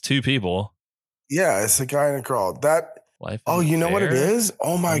like it's 2 people. Yeah, it's a guy and a girl. You know what it is?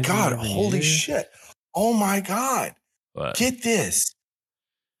 Oh my God. Holy shit. Oh my God. What? Get this.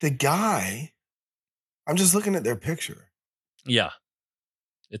 The guy, I'm just looking at their picture. Yeah.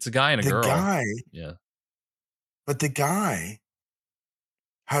 It's a guy and a girl. Yeah. But the guy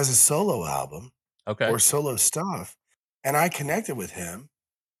has a solo album or solo stuff. And I connected with him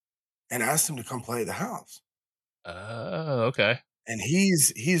and asked him to come play at the house. Oh, okay. And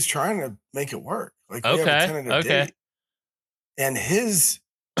he's trying to make it work. Like we have a tentative date. And his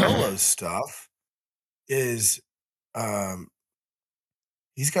solo stuff is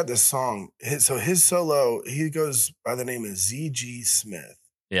he's got this song. His solo, he goes by the name of ZG Smith.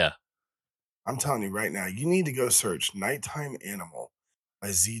 Yeah. I'm telling you right now, you need to go search Nighttime Animal by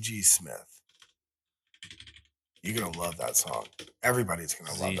ZG Smith. You're gonna love that song. Everybody's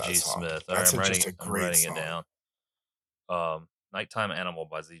gonna love that song. Smith. That's right, just a great song. I'm writing it down. Nighttime Animal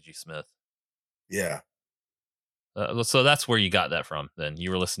by ZG Smith. Yeah. So that's where you got that from. Then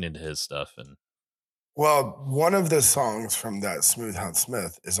you were listening to his stuff, and well, one of the songs from that Smooth Hound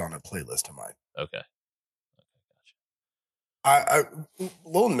Smith is on a playlist of mine. Okay. Gotcha. A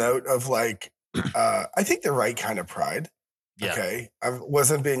little note of like, I think the right kind of pride. Yeah. Okay. I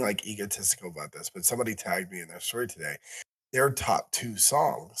wasn't being like egotistical about this, but somebody tagged me in their story today. Their top 2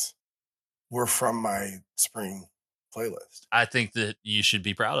 songs were from my spring playlist. I think that you should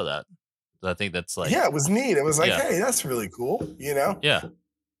be proud of that. I think that's like, yeah, it was neat. It was like, hey, that's really cool. You know? Yeah.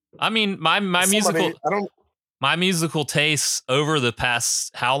 I mean, my musical tastes over the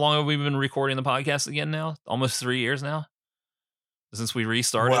past, how long have we been recording the podcast again now? Almost 3 years now since we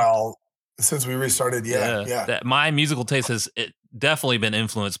restarted. Well, since we restarted. Yeah. My musical taste has definitely been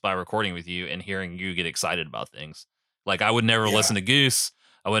influenced by recording with you and hearing you get excited about things. Like I would never listen to Goose.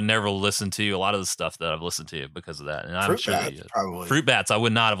 I would never listen to a lot of the stuff that I've listened to because of that. And I'm sure that Fruit Bats, I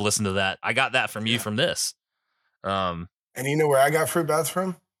would not have listened to that. I got that from you from this. And you know where I got Fruit Bats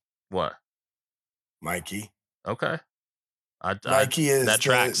from? What? Mikey. Okay. Mikey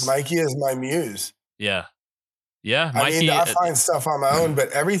is my muse. Yeah. Yeah, I Mikey. mean, I find stuff on my own, but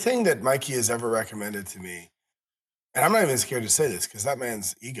everything that Mikey has ever recommended to me, and I'm not even scared to say this because that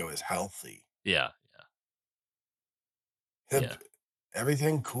man's ego is healthy. Yeah.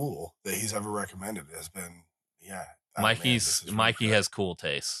 Everything cool that he's ever recommended has been, Mikey has cool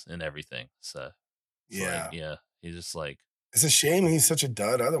tastes in everything. So yeah, he's just like, it's a shame he's such a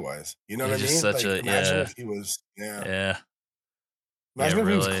dud otherwise. You know what I mean? Like, imagine if he was, yeah. Imagine if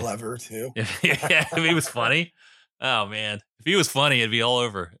he was clever too. If he was funny. Oh man, if he was funny, it'd be all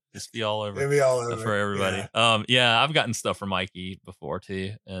over. Just be all over. It'd be all over for everybody. Yeah. I've gotten stuff from Mikey before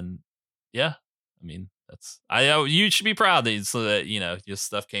too, and I mean, you should be proud that your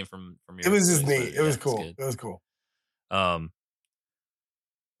stuff came from your. It was just neat. So, it was cool. It was cool. What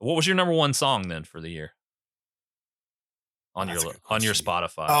was your number one song then for the year on your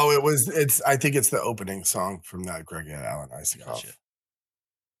Spotify? Oh, I think it's the opening song from that Greg Allen Isaacoff. Gotcha.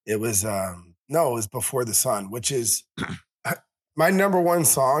 It was it was Before the Sun, which is my number one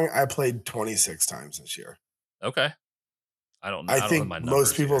song. I played 26 times this year. Okay. I think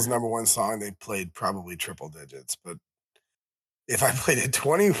most people's number one song, they played probably triple digits, but if I played it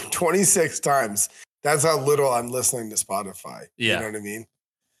 26 times, that's how little I'm listening to Spotify. Yeah. You know what I mean?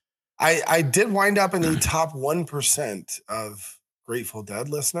 I did wind up in the top 1% of Grateful Dead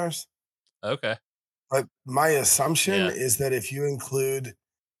listeners. Okay. But my assumption is that if you include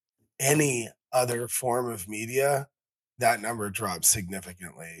any other form of media, that number drops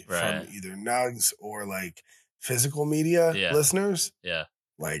significantly from either nugs or like physical media listeners. Yeah.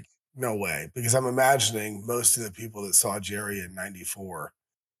 Like, no way. Because I'm imagining most of the people that saw Jerry in 94,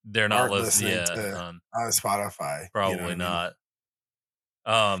 they're not listening to on Spotify. Probably not.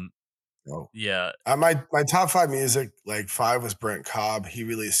 Yeah. My top 5 music, like 5 was Brent Cobb. He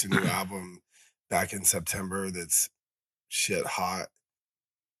released a new album back in September that's shit hot.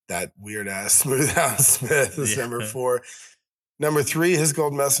 That weird ass Smooth House Smith is number 4. Number 3, his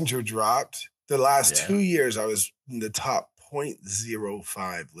Gold Messenger dropped. The last 2 years, I was in the top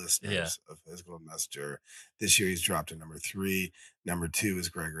 0.05 listeners of his Gold Messenger. This year, he's dropped to number 3. Number 2 is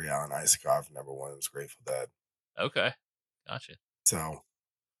Gregory Allen Isaacoff. Number 1 was Grateful Dead. Okay, gotcha. So,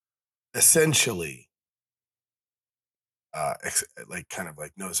 essentially, kind of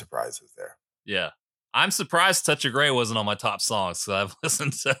like no surprises there. Yeah. I'm surprised Touch of Grey wasn't on my top songs, so I've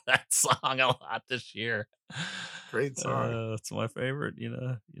listened to that song a lot this year. Great song. It's my favorite.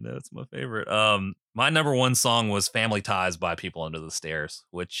 It's my favorite. My number one song was "Family Ties" by People Under the Stairs,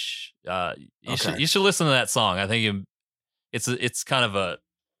 which you should listen to that song. I think it's kind of a,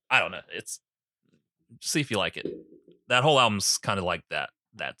 I don't know. It's, see if you like it. That whole album's kind of like that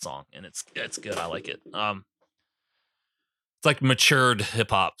song, and it's good. I like it. It's like matured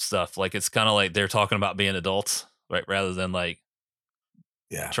hip hop stuff. Like, it's kind of like they're talking about being adults, right? Rather than like,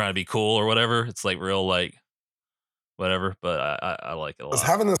 trying to be cool or whatever. It's like real, like, whatever. But I like it a lot. I was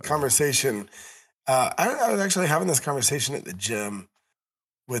having this conversation. I was actually having this conversation at the gym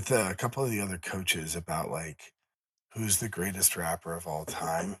with a couple of the other coaches about like who's the greatest rapper of all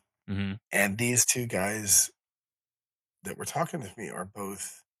time. Mm-hmm. And these two guys that were talking to me are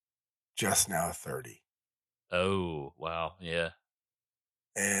both just now 30. Oh, wow. Yeah.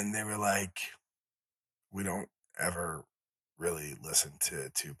 And they were like, we don't ever really listen to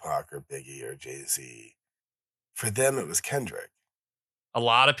Tupac or Biggie or Jay-Z. For them, it was Kendrick. A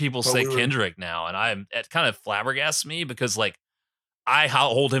lot of people say Kendrick now, and it kind of flabbergasts me because, like, I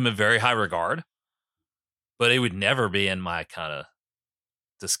hold him in very high regard, but it would never be in my kind of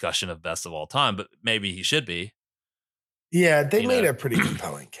discussion of best of all time, but maybe he should be. Yeah, they made a pretty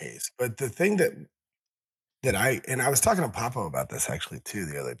compelling case. But the thing that I was talking to Papa about this actually too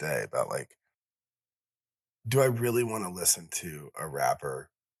the other day about like, do I really want to listen to a rapper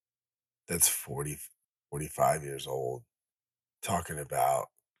that's 40, 45 years old talking about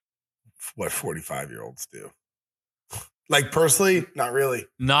what 45-year-olds do? Like, personally, not really.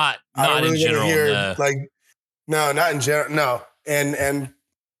 Not in general. No. Like, no, not in general. No. And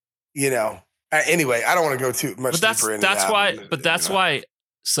anyway, I don't want to go too much deeper into that. That's why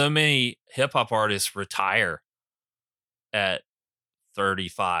so many hip hop artists retire at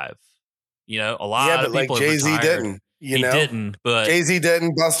 35. A lot of people. Like Jay-Z didn't. He didn't, but Jay-Z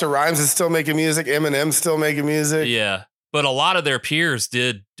didn't. Busta Rhymes is still making music. Eminem's still making music. Yeah, but a lot of their peers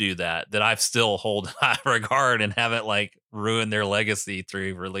did do that I still hold in high regard and haven't like ruined their legacy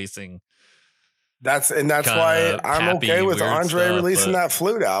through releasing. That's why I'm okay with Andre releasing that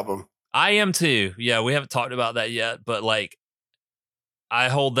Flute album. I am too. Yeah, we haven't talked about that yet, but like, I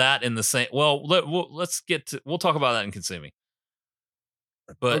hold that in the same. Well, we'll talk about that in consuming.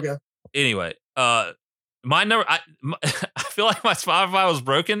 But anyway, my number, I feel like my Spotify was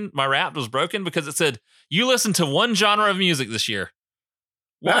broken. My Wrapped was broken because it said you listen to one genre of music this year.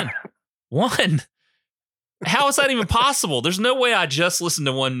 One. How is that even possible? There's no way I just listened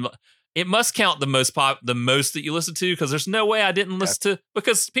to one. It must count the most that you listen to, because there's no way I didn't listen to,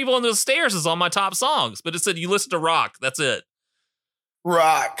 because People Under the Stairs is on my top songs, but it said you listen to rock. That's it.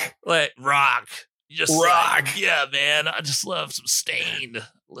 Rock. Like rock. You just rock. Like, yeah, man. I just love some Stained.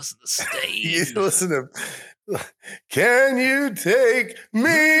 Listen to Stained. You listen to Can You Take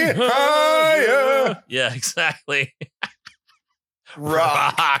Me Higher? Yeah, exactly.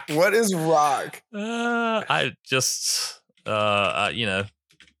 Rock. What is rock? I just you know,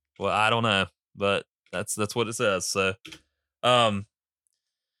 well, I don't know, but that's what it says. So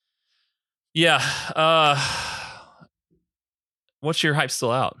yeah. What's your hype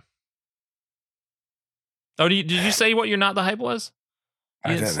still out? Oh, did you say what your not the hype was?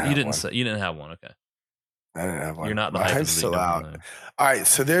 You didn't have one. Okay. I didn't have one. You're not the My hype. hype's still out. All right.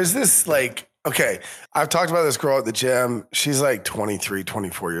 So there's this okay, I've talked about this girl at the gym. She's like 23,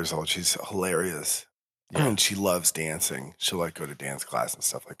 24 years old. She's hilarious. Yeah. And she loves dancing. She'll go to dance class and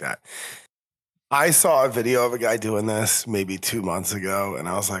stuff like that. I saw a video of a guy doing this maybe 2 months ago, and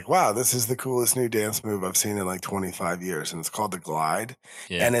I was like, wow, this is the coolest new dance move I've seen in like 25 years. And it's called the glide.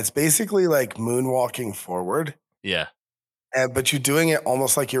 Yeah. And it's basically like moonwalking forward. Yeah. But you're doing it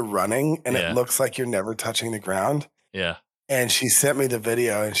almost like you're running, and Yeah. it looks like you're never touching the ground. Yeah. And she sent me the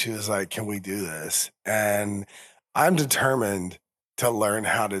video, and she was like, can we do this? And I'm determined to learn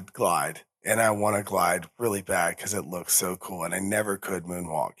how to glide. And I want to glide really bad because it looks so cool. And I never could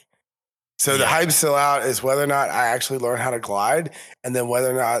moonwalk. So the hype's still out is whether or not I actually learn how to glide, and then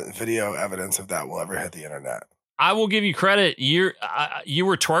whether or not video evidence of that will ever hit the internet. I will give you credit. You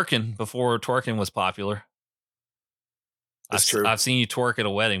were twerking before twerking was popular. That's true. I've seen you twerk at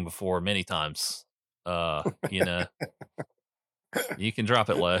a wedding before many times. You know, you can drop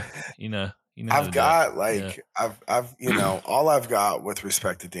it low. You know. I've got I've all I've got with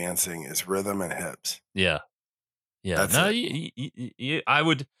respect to dancing is rhythm and hips. Yeah. Yeah. That's no, it.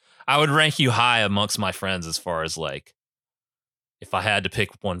 I would rank you high amongst my friends as far as like, if I had to pick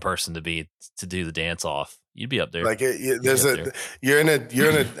one person to do the dance off, you'd be up there. Like you're in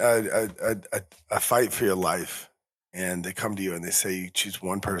a fight for your life, and they come to you and they say you choose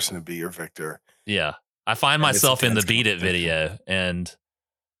one person to be your victor. Yeah, I find myself in the Beat It video, and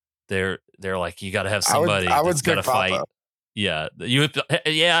they're like, you got to have somebody that's got to fight. Yeah,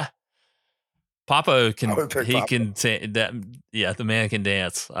 yeah. Papo can say that. Yeah, the man can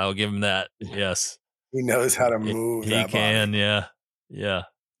dance. I'll give him that. Yes, he knows how to move. He can. Body. Yeah.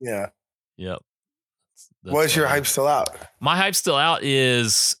 Yep. What's your hype still out? My hype still out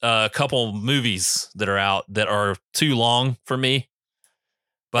is a couple movies that are out that are too long for me,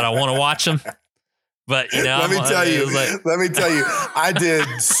 but I want to watch them. But let me tell you, I did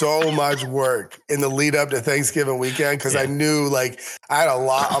so much work in the lead up to Thanksgiving weekend because I knew I had a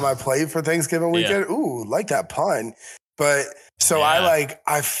lot on my plate for Thanksgiving weekend. Yeah. Ooh, like that pun. But so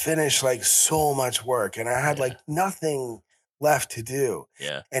I finished so much work, and I had nothing left to do.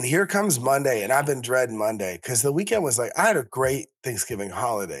 Yeah. And here comes Monday, and I've been dreading Monday because the weekend was I had a great Thanksgiving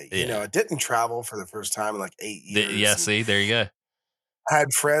holiday. Yeah. You know, I didn't travel for the first time in 8 years. Yeah, see, there you go. I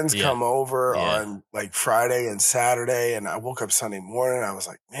had friends come over on Friday and Saturday, and I woke up Sunday morning. I was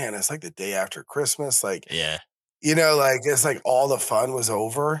like, man, it's like the day after Christmas. It's like all the fun was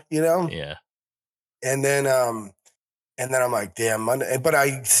over, Yeah. And then I'm like, damn, Monday. But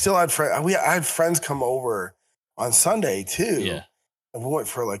I still had friends. I had friends come over on Sunday too. Yeah. And we went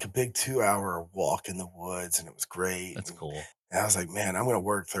for a big 2-hour walk in the woods, and it was great. That's cool. And I was like, man, I'm going to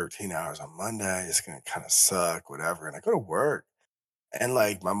work 13 hours on Monday. It's going to kind of suck, whatever. And I go to work. And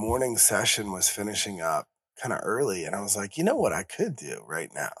my morning session was finishing up kind of early. And I was like, you know what I could do right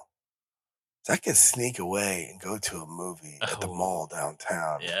now? I could sneak away and go to a movie at the mall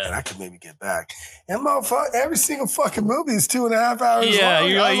downtown. Yeah. And I could maybe get back. And every single fucking movie is 2.5 hours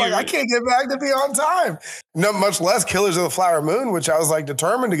long. I can't get back to be on time. No, much less Killers of the Flower Moon, which I was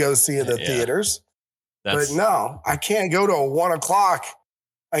determined to go see in the theaters. But no, I can't go to a 1 o'clock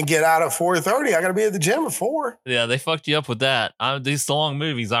and get out at 4:30. I got to be at the gym at 4. Yeah, they fucked you up with that. These long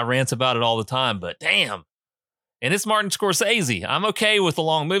movies, I rant about it all the time, but damn. And it's Martin Scorsese. I'm okay with the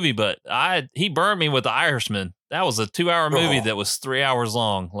long movie, but he burned me with The Irishman. That was a 2-hour movie that was 3 hours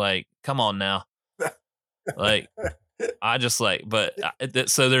long. Come on now. So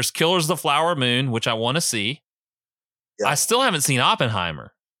there's Killers of the Flower Moon, which I want to see. Yeah. I still haven't seen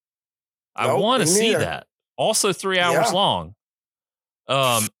Oppenheimer. I want to see that. Also 3 hours long.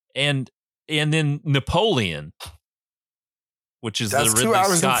 And then Napoleon. which is that's the Ridley 2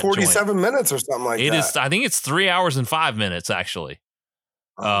 hours Scott and 47 joint. minutes or something like It that. is. I think it's 3 hours and 5 minutes actually.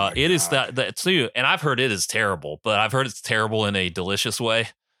 It is that too, and I've heard it is terrible, but I've heard it's terrible in a delicious way.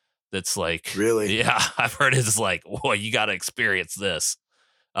 That's like, really, yeah. I've heard it's like, boy, you got to experience this.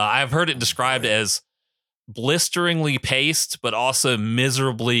 I've heard it described as blisteringly paced, but also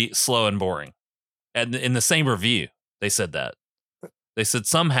miserably slow and boring. And in the same review, they said that. They said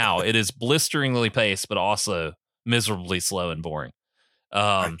somehow it is blisteringly paced, but also miserably slow and boring.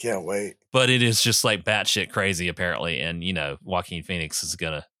 I can't wait. But it is just like batshit crazy, apparently. And Joaquin Phoenix is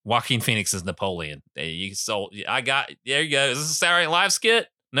Napoleon. There you go. There you go. Is this a Saturday Night Live skit?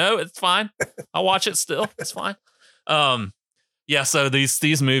 No, it's fine. I'll watch it still. It's fine. Yeah. So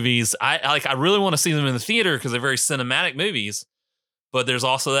these movies, I really want to see them in the theater because they're very cinematic movies. But there's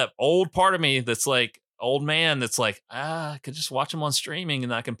also that old part of me that's like old man that's like, I could just watch them on streaming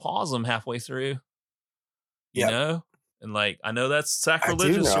and I can pause them halfway through. You know? And like, I know that's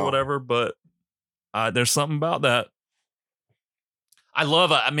sacrilegious or whatever, but there's something about that. I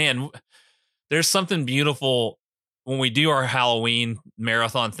love there's something beautiful when we do our Halloween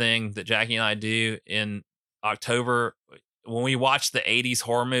marathon thing that Jackie and I do in October, when we watch the 80s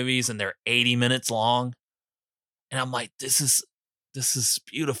horror movies and they're 80 minutes long. And I'm like, this is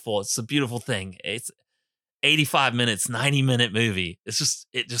beautiful. It's a beautiful thing. It's 85 minutes, 90-minute movie. It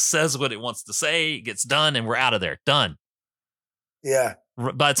just says what it wants to say. It gets done and we're out of there. Done. Yeah.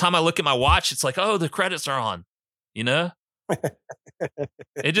 By the time I look at my watch, it's like, oh, the credits are on, it's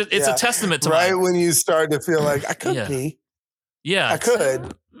a testament to when you start to feel like I could be. Yeah. I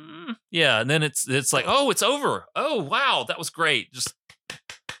could. Yeah. And then it's like, oh, it's over. Oh, wow. That was great. Just,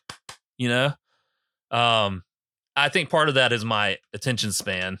 I think part of that is my attention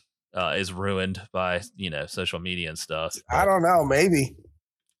span is ruined by, social media and stuff. I don't know. Maybe.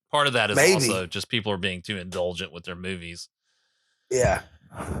 Part of that is also just people are being too indulgent with their movies. Yeah.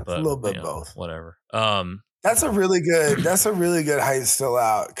 But, a little bit both. Whatever. That's a really good height still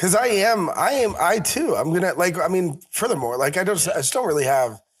out. Cause I too. I'm gonna furthermore, I just don't really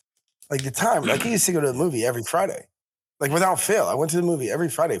have like the time. Like I used to go to the movie every Friday. Like without fail. I went to the movie every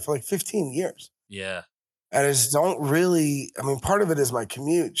Friday for like 15 years. Yeah. And I just don't really, part of it is my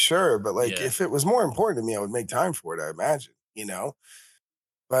commute, sure. But if it was more important to me, I would make time for it, I imagine,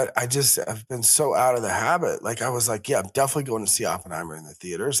 But I've been so out of the habit. Like I was like, yeah, I'm definitely going to see Oppenheimer in the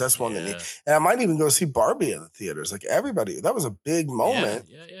theaters. That's one that and I might even go see Barbie in the theaters. Like everybody, that was a big moment.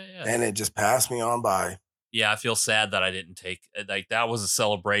 Yeah. And it just passed me on by. Yeah, I feel sad that I didn't take that was a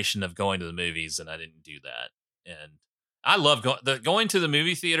celebration of going to the movies and I didn't do that. And I love going to the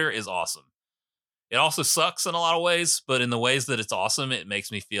movie theater is awesome. It also sucks in a lot of ways, but in the ways that it's awesome, it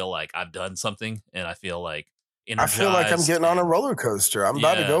makes me feel like I've done something and I feel like I feel like I'm getting on a roller coaster. I'm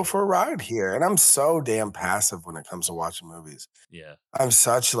about to go for a ride here. And I'm so damn passive when it comes to watching movies. Yeah. I'm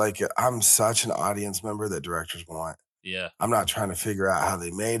such an audience member that directors want. Yeah. I'm not trying to figure out how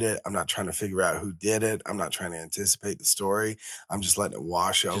they made it. I'm not trying to figure out who did it. I'm not trying to anticipate the story. I'm just letting it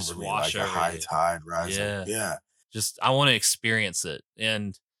wash over me like a high tide rising. Yeah. I want to experience it.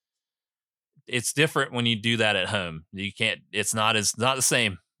 And it's different when you do that at home. It's not the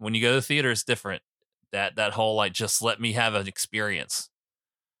same. When you go to the theater, it's different. That whole just let me have an experience.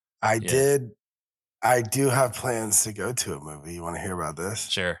 I do have plans to go to a movie. You want to hear about this?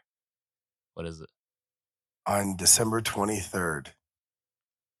 Sure. What is it? On December 23rd.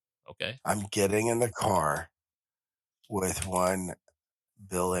 Okay. I'm getting in the car with one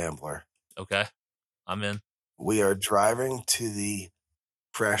Bill Ambler. Okay. I'm in. We are driving to the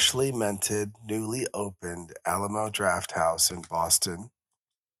freshly minted, newly opened Alamo Drafthouse in Boston.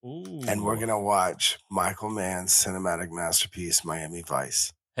 Ooh. And we're going to watch Michael Mann's cinematic masterpiece, Miami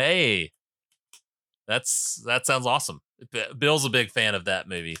Vice. Hey, that sounds awesome. Bill's a big fan of that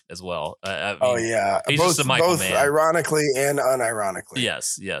movie as well. He's just a Michael Mann. Ironically and unironically.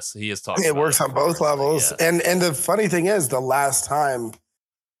 Yes, he has talked. It works on both levels. Yeah. And the funny thing is, the last time,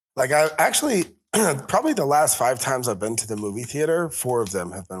 I actually probably the last 5 times I've been to the movie theater, 4 of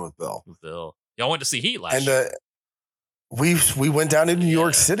them have been with Bill. Y'all went to see Heat last year. We went down to New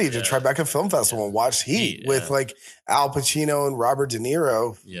York City to Tribeca Film Festival and watched Heat with Al Pacino and Robert De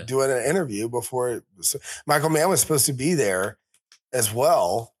Niro doing an interview before Michael Mann was supposed to be there as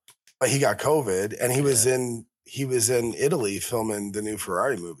well, but he got COVID and he was in Italy filming the new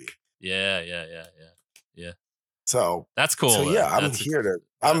Ferrari movie. Yeah. So that's cool. So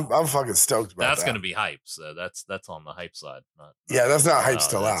I'm fucking stoked about that. That's going to be hype. So that's on the hype side. That's not hype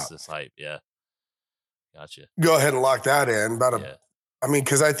still out. That's hype. Yeah. Gotcha. Go ahead and lock that in.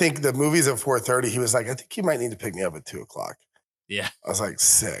 Because I think the movie's at 4:30. He was like, I think you might need to pick me up at 2:00. Yeah. I was like,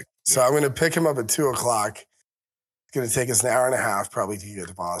 sick. So I'm going to pick him up at 2:00. going to take us an hour and a half probably to get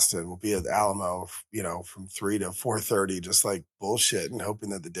to Boston. We'll be at the Alamo, from 3 to 4:30, just like bullshit and hoping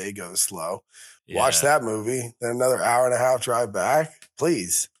that the day goes slow. Watch that movie, then another hour and a half drive back.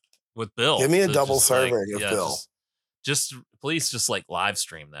 Please. With Bill. Give me a double serving of Bill. Please just like live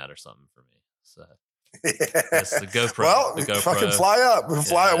stream that or something for me. So Yes, the GoPro. Well, the GoPro. fucking fly up.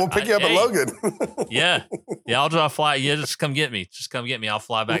 We'll pick you up at Logan. Yeah. I'll draw a fly. Yeah, just come get me. I'll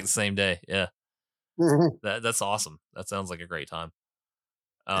fly back the same day. Yeah. That's awesome. That sounds like a great time.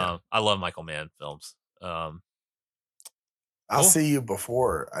 I love Michael Mann films. I'll see you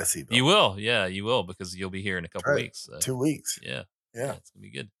before I see Bill. You will. Yeah, you will, because you'll be here in a couple weeks. 2 weeks. Yeah. Yeah. It's going to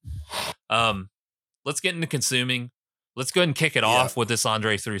be good. Let's get into consuming. Let's go ahead and kick it off with this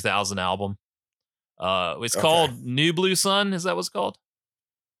Andre 3000 album. It's called New Blue Sun. Is that what it's called?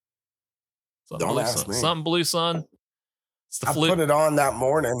 Don't ask me. Something Blue Sun. It's the I put it on that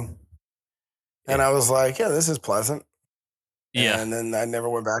morning and I was like, yeah, this is pleasant. Yeah. And then I never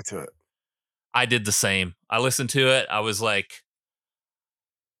went back to it. I did the same. I listened to it. I was like,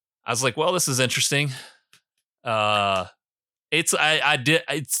 well, this is interesting. It's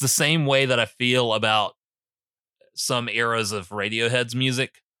the same way that I feel about some eras of Radiohead's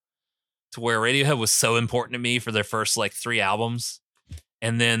music, to where Radiohead was so important to me for their first like 3 albums.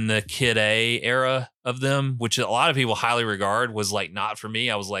 And then the Kid A era of them, which a lot of people highly regard, was like not for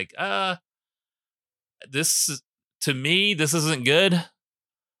me. I was like, this isn't good,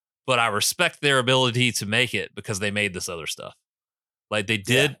 but I respect their ability to make it because they made this other stuff. Like they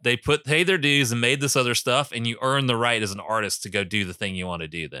paid their dues and made this other stuff, and you earn the right as an artist to go do the thing you want to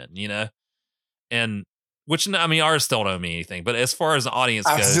do then, and which, I mean, artists don't owe me anything, but as far as the audience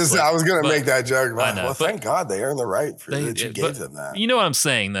goes, I was going to make that joke. I know, thank God they earned the right that you gave them that. You know what I'm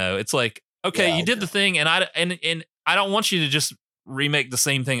saying, though? It's like, okay, you did the thing, and I don't want you to just remake the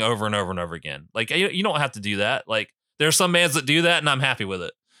same thing over and over and over again. Like, you don't have to do that. Like, there are some bands that do that, and I'm happy with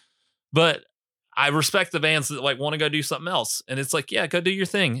it. But I respect the bands that like want to go do something else, and it's like, yeah, go do your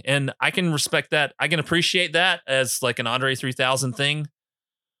thing, and I can respect that. I can appreciate that as like an Andre 3000 thing.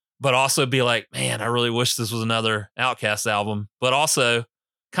 But also be like, man, I really wish this was another Outkast album. But also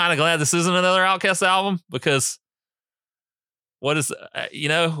kind of glad this isn't another Outkast album, because what is,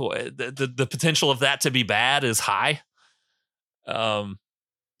 the potential of that to be bad is high. You know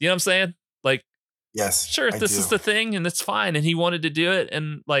what I'm saying? Like, yes, sure, if this is the thing and it's fine, and he wanted to do it,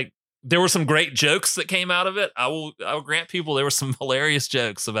 and like there were some great jokes that came out of it. I will grant people there were some hilarious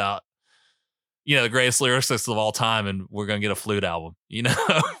jokes about, the greatest lyricists of all time, and we're going to get a flute album,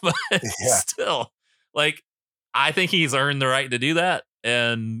 but still, like, I think he's earned the right to do that,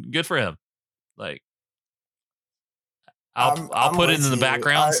 and good for him. Like, I'll put it in the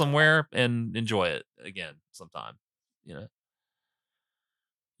background somewhere and enjoy it again sometime,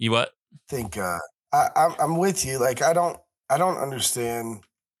 You what? I think I'm with you. Like, I don't understand.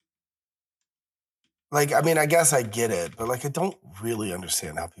 Like, I mean, I guess I get it, but like, I don't really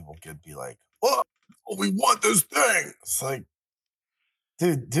understand how people could be like, oh, we want this thing. It's like,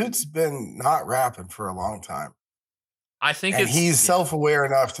 dude's been not rapping for a long time. I think he's self-aware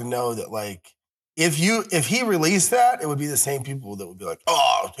enough to know that, like, if he released that, it would be the same people that would be like,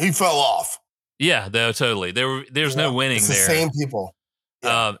 oh, he fell off. Yeah, though, totally. There's no winning it's there. The same people.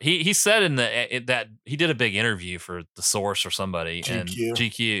 Yeah. He said in that he did a big interview for The Source or somebody, and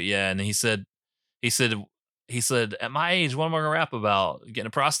GQ, yeah, and he said, at my age, what am I gonna rap about? Getting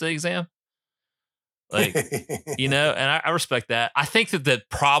a prostate exam? Like, and I respect that. I think that the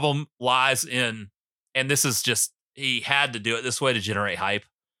problem lies in, and this is just, he had to do it this way to generate hype.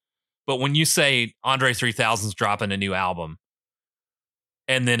 But when you say Andre 3000's dropping a new album,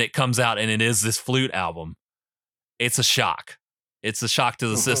 and then it comes out and it is this flute album, it's a shock. It's a shock to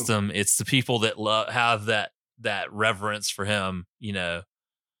the system. It's the people that have that reverence for him,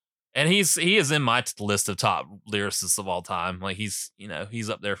 And he is in my list of top lyricists of all time. Like, he's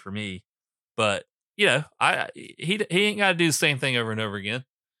up there for me. But he ain't got to do the same thing over and over again.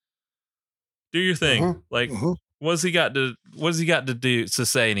 Do your thing. Mm-hmm. Like, what's he got to do to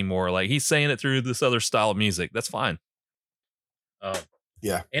say anymore? Like, he's saying it through this other style of music. That's fine.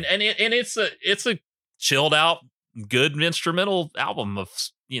 Yeah. And it's a chilled out, good instrumental album of,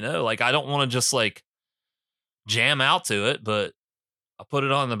 like, I don't want to just like jam out to it, but I'll put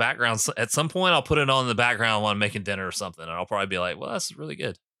it on in the background. At some point, I'll put it on in the background while I'm making dinner or something, and I'll probably be like, well, that's really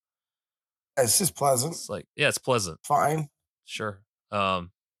good. It's just pleasant. It's like, yeah, it's pleasant. Fine. Sure. What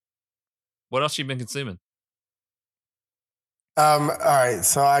else you been consuming? All right.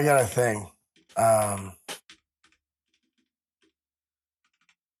 So I got a thing. I'm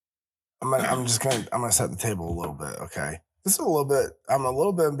gonna set the table a little bit. Okay. this is I'm a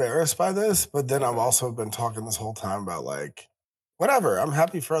little bit embarrassed by this, but then I've also been talking this whole time about like, whatever, I'm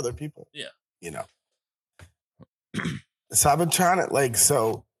happy for other people. Yeah. You know? So I've been trying to like,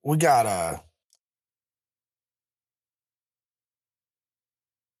 so we got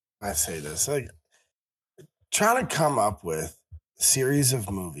I say this, like trying to come up with a series of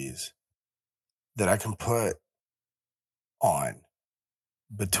movies that I can put on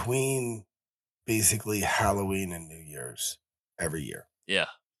between basically Halloween and New Year's every year. Yeah.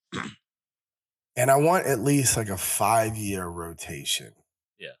 And I want at least like a 5-year rotation.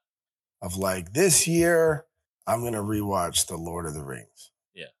 Yeah. Of like this year, I'm going to rewatch The Lord of the Rings.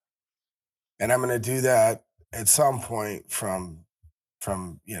 Yeah. And I'm going to do that at some point from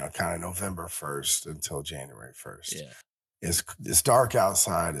you know, kind of November 1st until January 1st. Yeah. It's dark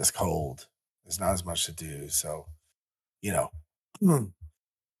outside, it's cold. There's not as much to do. So, you know,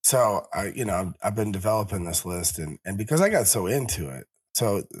 so I've been developing this list and because I got so into it.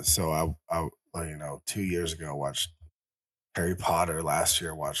 So I 2 years ago watched Harry Potter, last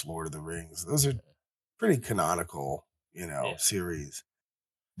year watched Lord of the Rings. Those are pretty canonical, series.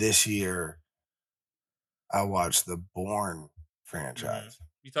 This year I watched the Bourne franchise.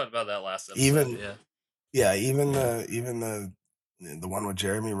 You talked about that last episode. Even the one with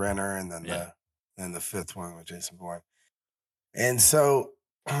Jeremy Renner and then the fifth one with Jason Bourne. And so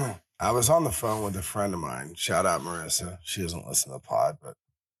I was on the phone with a friend of mine. Shout out Marissa. She doesn't listen to the pod, but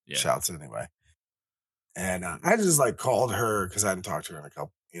shouts anyway. And I just like called her because I hadn't talked to her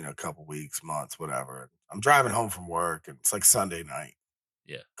in a couple weeks, months, whatever. I'm driving home from work and it's like Sunday night.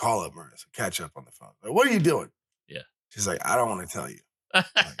 Yeah. Call up Marissa, catch up on the phone. Like, what are you doing? Yeah. She's like, I don't want to tell you. I'm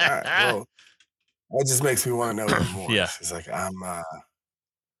like, all right, well, that just makes me want to know even more. Yeah. She's like, I'm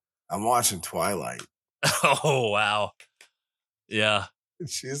watching Twilight. Oh wow. Yeah.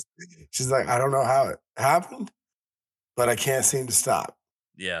 She's like, I don't know how it happened, but I can't seem to stop.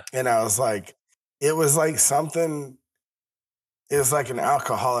 Yeah. And I was like, it was like an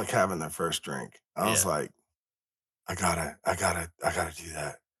alcoholic having their first drink. I was like, I gotta do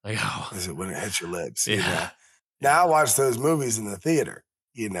that. Like, is it when it hits your lips? Yeah. You know? Now I watch those movies in the theater,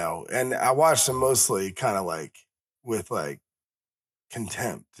 and I watch them mostly kind of like with like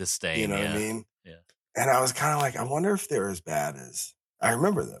contempt, disdain. You know what I mean? Yeah. And I was kind of like, I wonder if they're as bad as I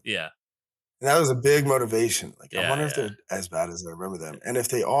remember them. Yeah. And that was a big motivation. Like, I wonder if they're as bad as I remember them. And if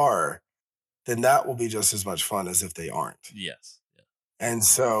they are, then that will be just as much fun as if they aren't. Yes. Yeah. And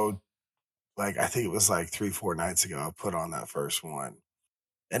so, like, I think it was like 3-4 nights ago, I put on that first one.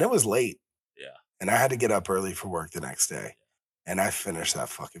 And it was late. Yeah. And I had to get up early for work the next day. And I finished that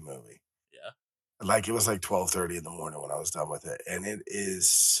fucking movie. Yeah. Like, it was like 12:30 in the morning when I was done with it. And it is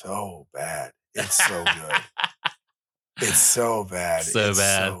so bad. It's so good. It's so bad. It's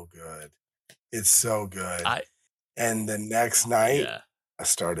so good. It's so good. And the next night, I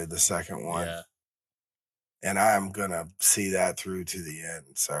started the second one. Yeah. And I'm going to see that through to the end,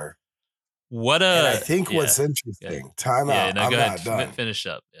 sir. And I think what's interesting, time out. No, I'm go not ahead. done. Finish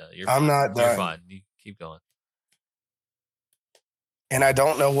up. Yeah, I'm not done. You're fine. You keep going. And I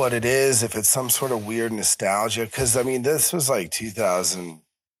don't know what it is, if it's some sort of weird nostalgia, because I mean, this was like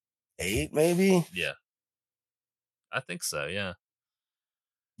 2008, maybe? Yeah. I think so, yeah.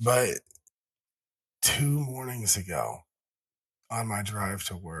 But 2 mornings ago, on my drive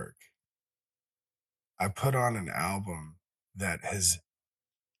to work, I put on an album that has,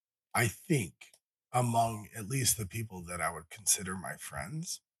 I think, among at least the people that I would consider my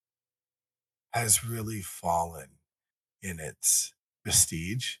friends, has really fallen in its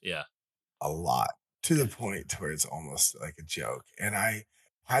prestige. Yeah. A lot, to the point to where it's almost like a joke. And I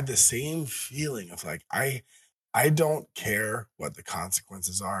had the same feeling of like, I don't care what the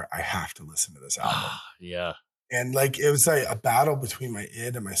consequences are. I have to listen to this album. Yeah. And like, it was like a battle between my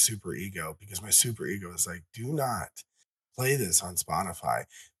id and my super ego, because my super ego is like, do not play this on Spotify,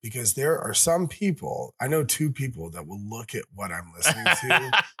 because there are some people, I know 2 people that will look at what I'm listening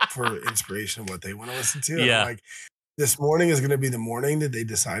to for inspiration of what they want to listen to. Yeah. And like, this morning is going to be the morning that they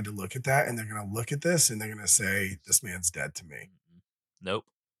decide to look at that, and they're going to look at this and they're going to say, this man's dead to me. Nope.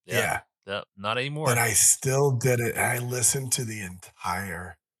 Yeah. Not anymore. But I still did it. And I listened to the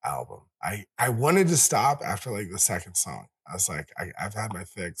entire album. I wanted to stop after like the second song. I was like, I've had my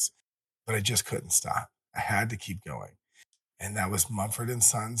fix, but I just couldn't stop. I had to keep going. And that was Mumford &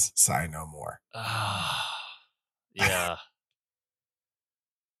 Sons, Sigh No More. Yeah.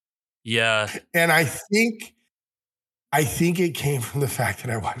 Yeah. And I think it came from the fact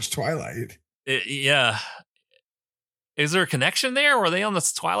that I watched Twilight. Yeah. Is there a connection there? Were they on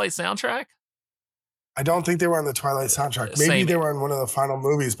the Twilight soundtrack? I don't think they were on the Twilight soundtrack. Maybe they were on one of the final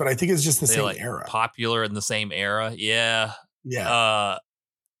movies, but I think it's just the same era. Popular in the same era. Yeah. Yeah.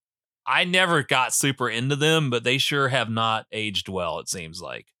 I never got super into them, but they sure have not aged well, it seems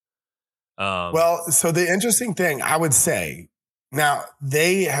like. Well, so the interesting thing I would say, now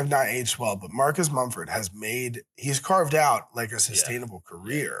they have not aged well, but Marcus Mumford he's carved out like a sustainable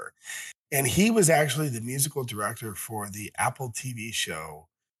career. And he was actually the musical director for the Apple TV show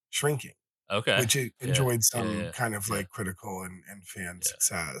Shrinking. Okay. Which enjoyed some kind of like critical and fan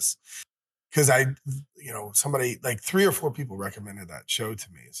success. Because somebody like 3 or 4 people recommended that show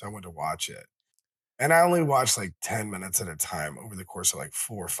to me. So I went to watch it. And I only watched like 10 minutes at a time over the course of like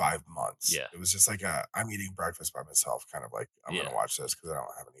 4 or 5 months. Yeah. It was just like I'm eating breakfast by myself, kind of like, I'm going to watch this because I don't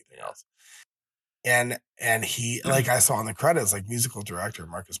have anything else. And he, like I saw in the credits, like musical director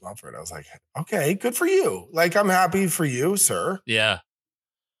Marcus Mumford. I was like, okay, good for you. Like, I'm happy for you, sir. Yeah.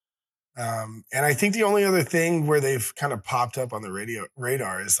 And I think the only other thing where they've kind of popped up on the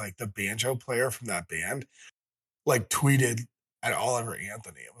radar is like the banjo player from that band, like tweeted at Oliver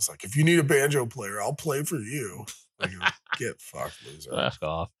Anthony. It was like, if you need a banjo player, I'll play for you. Like, get fucked, loser. Fuck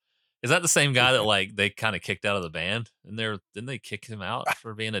off. Is that the same guy that like they kind of kicked out of the band? And didn't they kick him out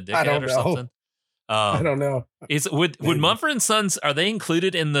for being a dickhead or something? I don't know. Would Mumford and Sons, are they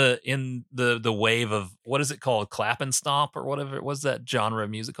included in the wave of, what is it called? Clap and Stomp or whatever it was, that genre of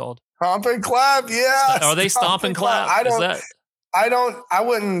music called? Stomp and Clap, yeah. Are they Stomp and Clap? I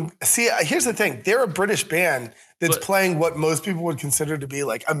wouldn't see. Here's the thing. They're a British band that's playing what most people would consider to be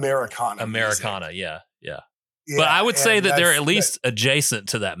like Americana. Music. Yeah. But I would say that they're at least adjacent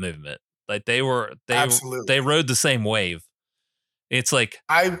to that movement. Like they rode the same wave. It's like,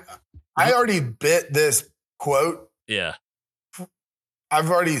 I already bit this quote. Yeah.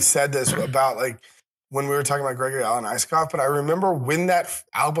 I've already said this about like when we were talking about Gregory Alan Isakov, but I remember when that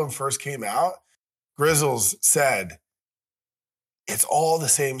album first came out, Grizzles said, it's all the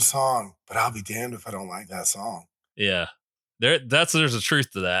same song, but I'll be damned if I don't like that song. Yeah. There's a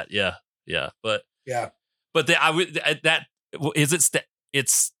truth to that. Yeah. Yeah. But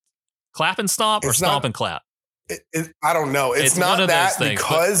it's Clap and Stomp or Stomp and Clap? I don't know. It's not one of that things,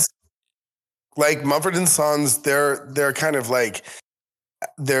 because like Mumford and Sons, they're kind of like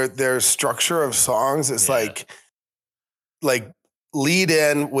their structure of songs is like lead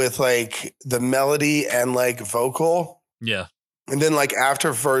in with like the melody and like vocal. Yeah. And then like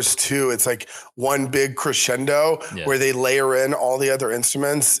after verse 2, it's like one big crescendo where they layer in all the other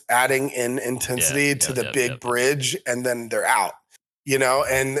instruments, adding in intensity to the big bridge, and then they're out. You know,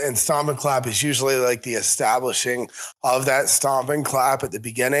 and Stomp and Clap is usually like the establishing of that Stomp and Clap at the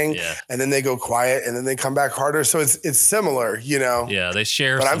beginning, and then they go quiet, and then they come back harder. So it's similar, you know. Yeah, they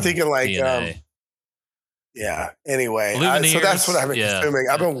share. But I'm thinking like, Anyway, so that's what I've been consuming.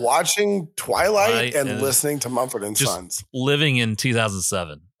 I've been watching Twilight and listening to Mumford and Sons. Living in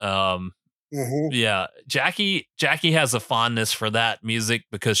 2007. Yeah, Jackie has a fondness for that music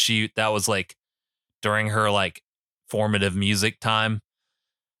because that was like during her like formative music time.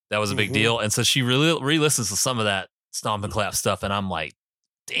 That was a big deal. And so she really re-listens to some of that Stomp and Clap stuff. And I'm like,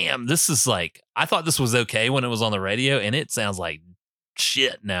 damn, this is like, I thought this was okay when it was on the radio, and it sounds like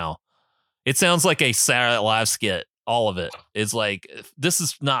shit now. It sounds like a Saturday Night Live skit. All of it. It's like, this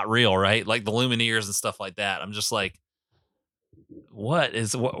is not real, right? Like the Lumineers and stuff like that. I'm just like,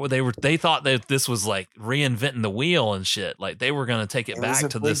 they thought that this was like reinventing the wheel and shit. Like they were going to take it back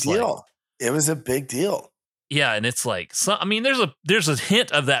to this deal. It was a big deal. Yeah, and it's like, I mean, there's a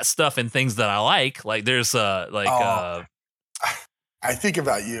hint of that stuff in things that I like. Like there's I think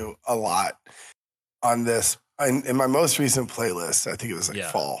about you a lot on this. In my most recent playlist, I think it was like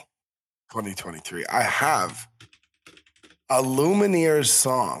fall 2023. I have a Lumineers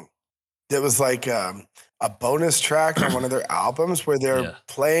song that was like a bonus track on one of their albums where they're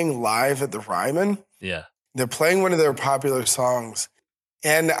playing live at the Ryman. Yeah, they're playing one of their popular songs,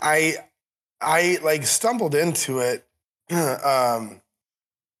 and I like stumbled into it. I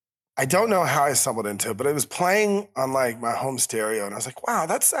don't know how I stumbled into it, but it was playing on like my home stereo, and I was like, wow,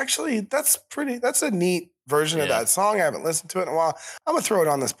 that's a neat version of that song. I haven't listened to it in a while. I'm gonna throw it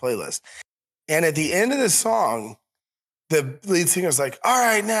on this playlist. And at the end of the song, the lead singer's like, all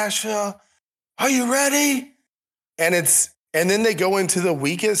right, Nashville, are you ready? And then they go into the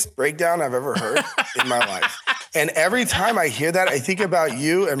weakest breakdown I've ever heard in my life. And every time I hear that, I think about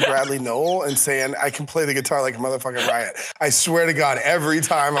you and Bradley Nowell and saying, I can play the guitar like a motherfucking riot. I swear to God, every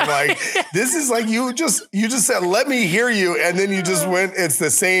time I'm like, this is like, you just said, let me hear you. And then you just went, it's the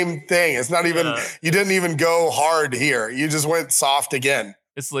same thing. It's not even, you didn't even go hard here. You just went soft again.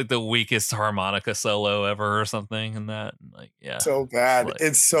 It's like the weakest harmonica solo ever or something, and that, like, yeah, so bad. like,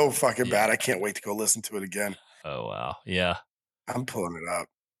 It's so fucking bad. I can't wait to go listen to it again. Oh wow, yeah. I'm pulling it up.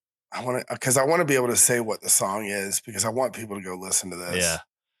 I want to be able to say what the song is because I want people to go listen to this. Yeah,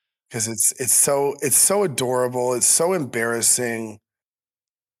 because it's so adorable. It's so embarrassing.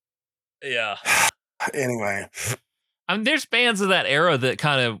 Yeah. Anyway, I mean, there's bands of that era that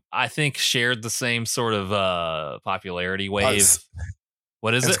kind of, I think, shared the same sort of popularity wave.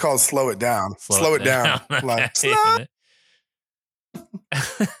 What is it? It's called Slow It Down. Slow It Down. Like, slow.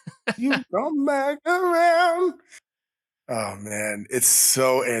 You come back around. Oh man, it's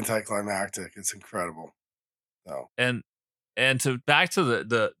so anticlimactic. It's incredible. So and to back to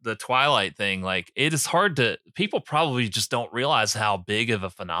the Twilight thing, like, it is hard to, people probably just don't realize how big of a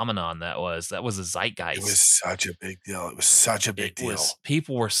phenomenon that was. That was a zeitgeist. It was such a big deal. It was such a big deal.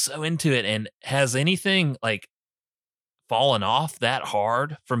 People were so into it. And has anything like fallen off that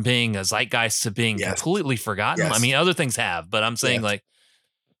hard from being a zeitgeist to being completely forgotten? Yes. I mean, other things have, but I'm saying like,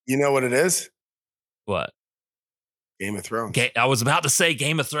 you know what it is? What? Game of Thrones. I was about to say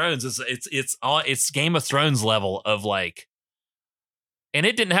Game of Thrones. It's Game of Thrones level of like, and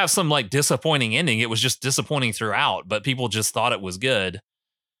it didn't have some like disappointing ending. It was just disappointing throughout, but people just thought it was good.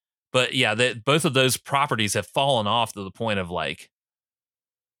 But yeah, both of those properties have fallen off to the point of like,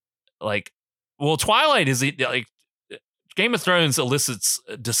 well, Twilight is like, Game of Thrones elicits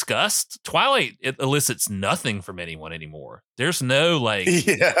disgust. Twilight, it elicits nothing from anyone anymore. There's no like,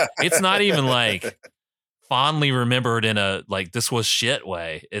 it's not even like fondly remembered in a like this was shit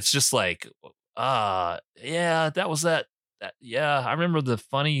way. It's just like, yeah, that was that. Yeah, I remember the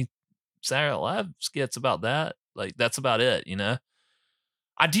funny Saturday Night Live skits about that. Like, that's about it, you know.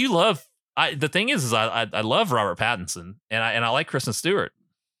 I do love. The thing is I love Robert Pattinson and I like Kristen Stewart.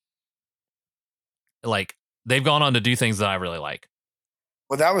 Like, they've gone on to do things that I really like.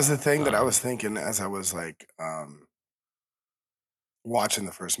 Well, that was the thing that I was thinking as I was like watching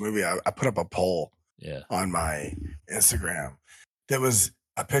the first movie. I put up a poll on my Instagram. There was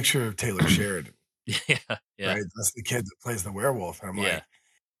a picture of Taylor Sheridan. Yeah. Right? That's the kid that plays the werewolf. And I'm like,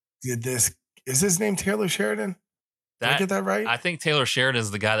 is his name Taylor Sheridan? Did I get that right? I think Taylor Sheridan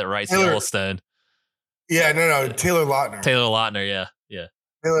is the guy that writes Yellowstone. Yeah, no, Taylor Lautner. Taylor Lautner, yeah.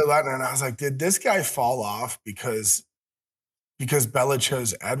 Taylor Lautner, and I was like, did this guy fall off because Bella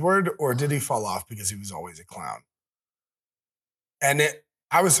chose Edward, or did he fall off because he was always a clown? And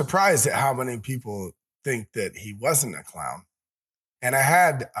I was surprised at how many people think that he wasn't a clown. And I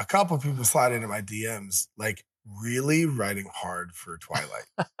had a couple of people slide into my DMs, like, really writing hard for Twilight.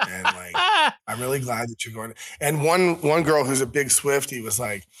 And like, I'm really glad that you're going. And one girl who's a big Swiftie was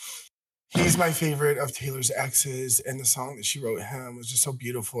like, he's my favorite of Taylor's exes, and the song that she wrote him was just so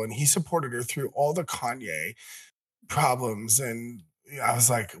beautiful. And he supported her through all the Kanye problems. And I was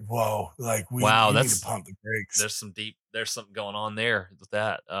like, whoa, like we need to pump the brakes. There's something going on there with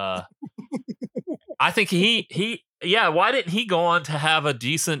that. I think why didn't he go on to have a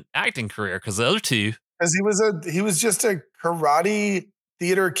decent acting career? Because the other two, because he was just a karate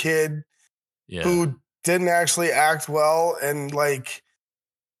theater kid who didn't actually act well, and like,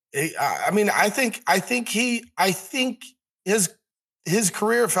 I mean, I think his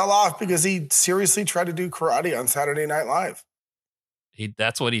career fell off because he seriously tried to do karate on Saturday Night Live.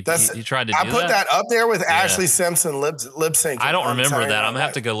 That's what he tried to do. I put that up there with Ashley Simpson lip syncing. I don't remember that. I'm gonna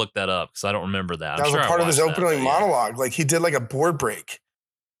have to go look that up because I don't remember that. That was a part of his opening monologue. Like, he did like a board break.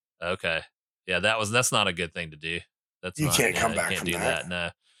 Okay. Yeah, that's not a good thing to do. You can't come back from that. No.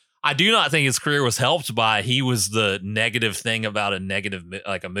 I do not think his career was helped by he was the negative thing about a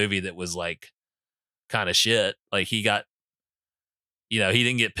movie that was like kind of shit. Like, he got, he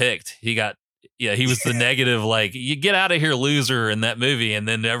didn't get picked. He was the negative, like, you get out of here, loser, in that movie. And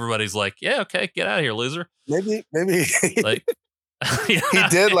then everybody's like, yeah, okay, get out of here, loser. Maybe like, he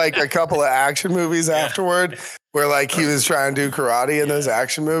did like a couple of action movies afterward where like he was trying to do karate in those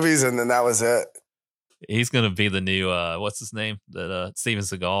action movies, and then that was it. He's gonna be the new what's his name? That Steven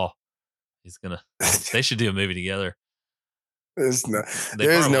Seagal. They should do a movie together. There's no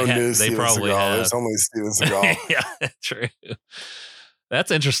new Steven Seagal. There's only Steven Seagal. Yeah, true. That's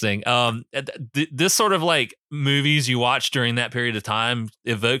interesting. This sort of like movies you watch during that period of time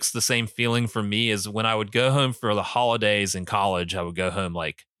evokes the same feeling for me as when I would go home for the holidays in college. I would go home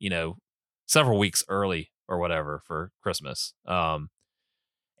like, several weeks early or whatever for Christmas.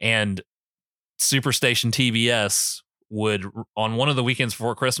 And Superstation TBS would, on one of the weekends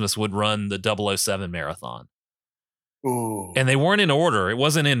before Christmas, would run the 007 marathon. Ooh. And they weren't in order. It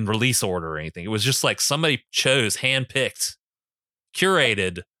wasn't in release order or anything. It was just like somebody chose, handpicked,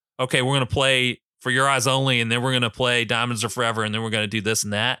 curated. Okay, we're going to play For Your Eyes Only, and then we're gonna play Diamonds Are Forever, and then we're gonna do this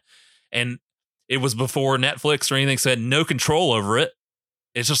and that. And it was before Netflix or anything, so I had no control over it.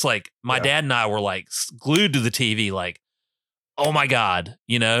 It's just like my dad and I were like glued to the TV, like, oh my God,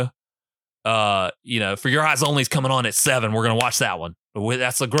 For Your Eyes Only is coming on at 7. We're gonna watch that one.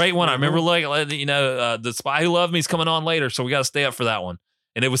 That's a great one. I remember The Spy Who Loved Me is coming on later, so we got to stay up for that one.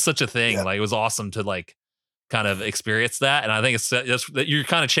 And it was such a thing. Like, it was awesome to like kind of experience that. And I think you're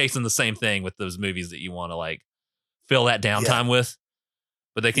kind of chasing the same thing with those movies that you want to like fill that downtime with,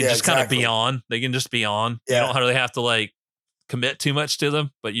 but they can just kind of be on. They can just be on. You don't really have to like commit too much to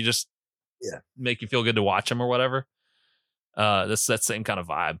them, but you just make you feel good to watch them or whatever. That's that same kind of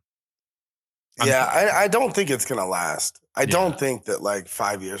vibe. I don't think it's gonna last. I don't think that like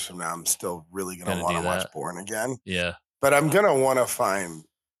 5 years from now I'm still really gonna want to watch Bourne again. Yeah, but I'm gonna want to find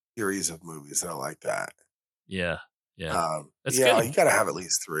series of movies that are like that. Yeah. It's good. You gotta have at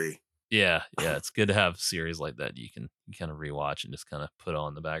least 3. Yeah, it's good to have series like that you can kind of rewatch and just kind of put on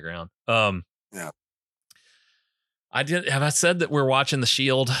in the background. Have I said that we're watching The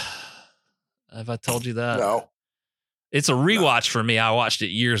Shield? Have I told you that? No. It's a rewatch for me. I watched it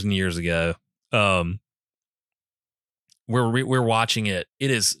years and years ago. We're watching it.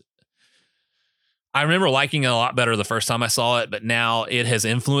 It is. I remember liking it a lot better the first time I saw it, but now it has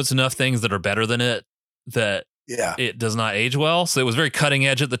influenced enough things that are better than it that it does not age well. So it was very cutting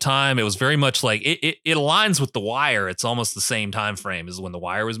edge at the time. It was very much like it aligns with The Wire. It's almost the same time frame as when The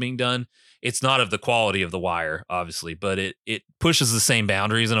Wire was being done. It's not of the quality of The Wire, obviously, but it pushes the same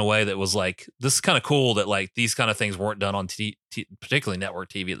boundaries in a way that was like, this is kind of cool that like these kind of things weren't done on particularly network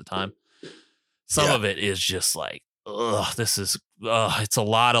TV at the time. Some of it is just like, it's a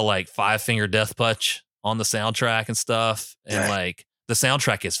lot of like Five Finger Death Punch on the soundtrack and stuff. And like the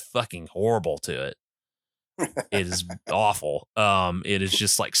soundtrack is fucking horrible to it. It is awful. It is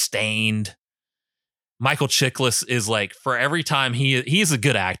just like Stained. Michael Chiklis is like, for every time he's a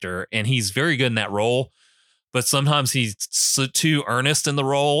good actor and he's very good in that role, but sometimes he's too earnest in the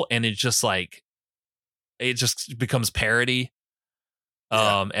role and it just becomes parody.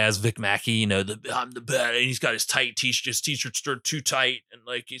 As Vic Mackey, I'm the bad, and he's got his tight t-shirts too tight, and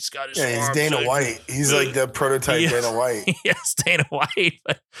like he's got his he's Dana White. He's like the prototype Dana White. Yes, Dana White.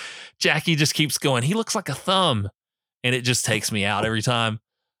 But Jackie just keeps going. He looks like a thumb, and it just takes me out every time.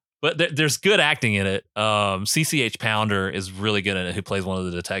 But there's good acting in it. CCH Pounder is really good in it, who plays one of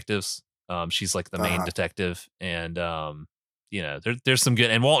the detectives. She's like the main detective, and there's some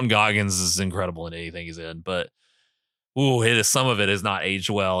good. And Walton Goggins is incredible in anything he's in, but. Some of it is not aged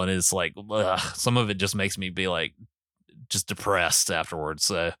well, and it's like some of it just makes me be like just depressed afterwards.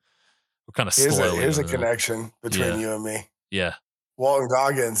 So we're kind of here's a connection between you and me. Yeah, Walton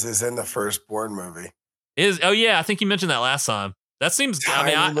Goggins is in the first Bourne movie. I think you mentioned that last time. That seems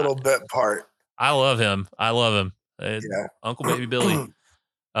tiny little bit part. I love him. Uncle Baby Billy.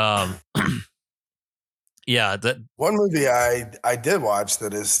 That one movie I did watch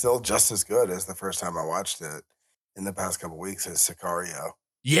that is still just as good as the first time I watched it. In the past couple of weeks is Sicario.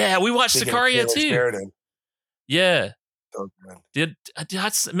 Yeah, we watched Sicario too. Sheridan. Yeah. So good. Did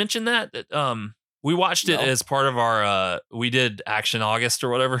I mention that? We watched it as part of our we did Action August or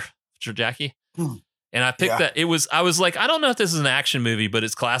whatever for Jackie. And I picked that I was like, I don't know if this is an action movie, but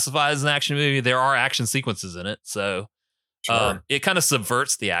it's classified as an action movie. There are action sequences in it. So it kind of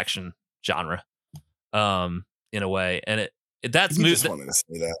subverts the action genre in a way. And that's movie. Just wanted to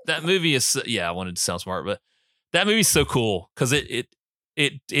say that. That movie is I wanted to sound smart, but that movie's so cool because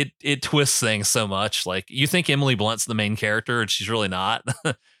it twists things so much. Like you think Emily Blunt's the main character, and she's really not.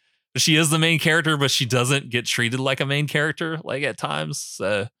 She is the main character, but she doesn't get treated like a main character, like at times.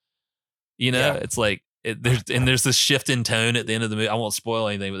 So, it's like there's this shift in tone at the end of the movie. I won't spoil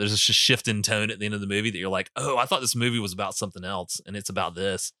anything, but there's this shift in tone at the end of the movie that you're like, oh, I thought this movie was about something else, and it's about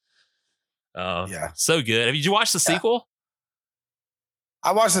this. So good. Did you watch the sequel?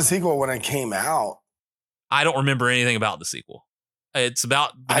 I watched the sequel when it came out. I don't remember anything about the sequel. It's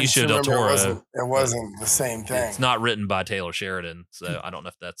about Benicio del Toro. It wasn't the same thing. It's not written by Taylor Sheridan, so I don't know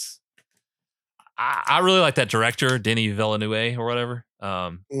if that's. I really like that director, Denis Villeneuve or whatever.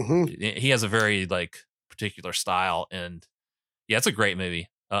 He has a very like particular style, and it's a great movie.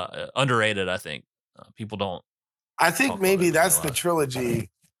 Underrated, I think. People don't. I think maybe that's the trilogy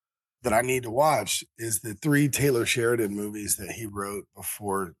that I need to watch. Is the 3 Taylor Sheridan movies that he wrote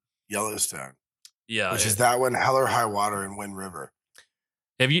before Yellowstone. Yeah, which is that one, Hell or High Water and Wind River.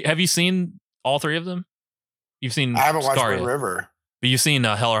 Have you seen all 3 of them? You've seen. I haven't watched Wind River, but you've seen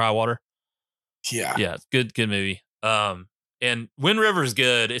Hell or High Water. Yeah, it's good movie. And Wind River is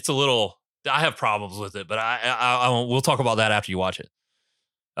good. It's a little. I have problems with it, but I we'll talk about that after you watch it.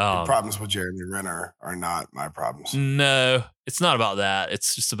 Your problems with Jeremy Renner are not my problems. No, it's not about that.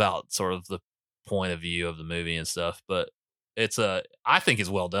 It's just about sort of the point of view of the movie and stuff. But I think it's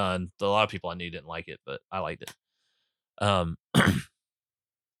well done. A lot of people I knew didn't like it, but I liked it. Man.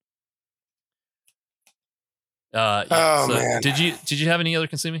 Did you have any other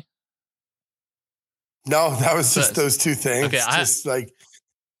consuming? No, that was just those two things. Okay,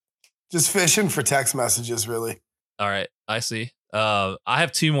 just fishing for text messages, really. All right, I see. I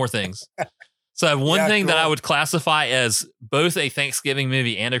have two more things. So I have one thing that I would classify as both a Thanksgiving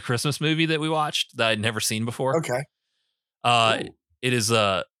movie and a Christmas movie that we watched that I'd never seen before. Okay. It is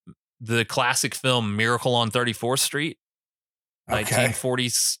the classic film Miracle on 34th Street,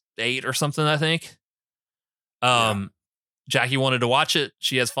 1948 or something, I think. Jackie wanted to watch it.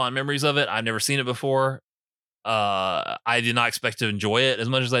 She has fond memories of it. I've never seen it before. I did not expect to enjoy it as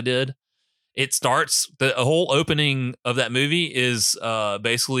much as I did. It starts, the whole opening of that movie is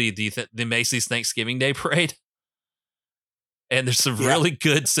basically the Macy's Thanksgiving Day Parade. And there's some really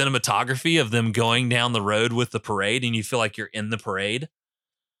good cinematography of them going down the road with the parade, and you feel like you're in the parade.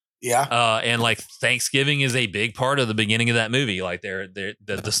 Yeah. And like Thanksgiving is a big part of the beginning of that movie. Like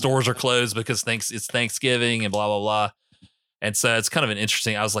the stores are closed because it's Thanksgiving and blah, blah, blah. And so it's kind of an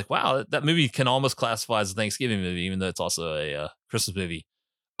interesting, I was like, wow, that movie can almost classify as a Thanksgiving movie, even though it's also a Christmas movie.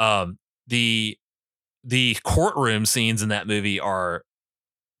 The courtroom scenes in that movie are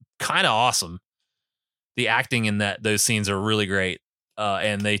kind of awesome. The acting in those scenes are really great.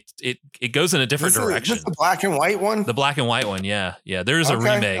 And it goes in a different direction. Is this the black and white one? The black and white one, yeah. Yeah, there's a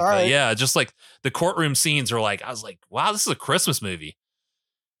remake. But yeah, just like the courtroom scenes are like, I was like, wow, this is a Christmas movie.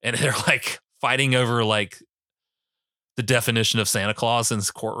 And they're like fighting over like the definition of Santa Claus in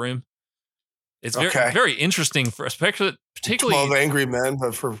this courtroom. It's very, very interesting for particularly 12 Angry Men,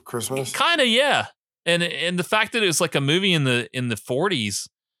 but for Christmas. Kind of, yeah. And the fact that it was like a movie in the 40s,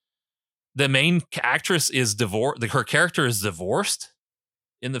 the main actress is divorced. Her character is divorced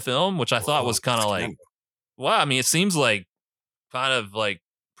in the film, which I thought was kind of like, wow. I mean, it seems like kind of like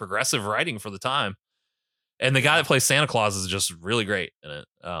progressive writing for the time. And the guy that plays Santa Claus is just really great in it.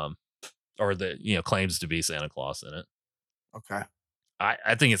 Or claims to be Santa Claus in it. Okay.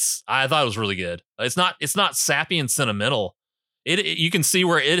 I think I thought it was really good. It's not sappy and sentimental. You can see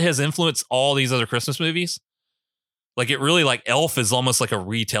where it has influenced all these other Christmas movies. Like it really, like Elf is almost like a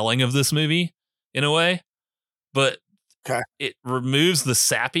retelling of this movie in a way, but it removes the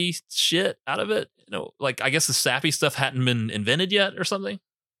sappy shit out of it. Like I guess the sappy stuff hadn't been invented yet or something.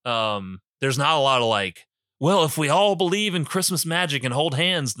 There's not a lot of like, well, if we all believe in Christmas magic and hold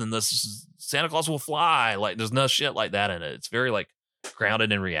hands, then this Santa Claus will fly. Like there's no shit like that in it. It's very like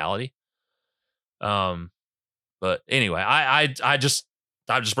grounded in reality. But anyway, I just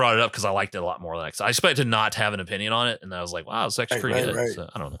brought it up because I liked it a lot more than I expected not to have an opinion on it, and I was like, wow, it's actually pretty good. Right. So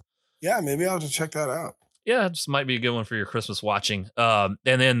I don't know. Yeah, maybe I'll just check that out. Yeah, it just might be a good one for your Christmas watching. And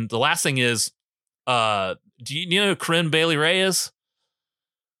then the last thing is, do you know who Corinne Bailey Rae is?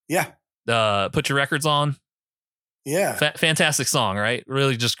 Yeah. Put Your Records On. Yeah. Fantastic song, right?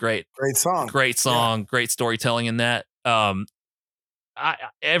 Really just great. Great song. Yeah. Great storytelling in that.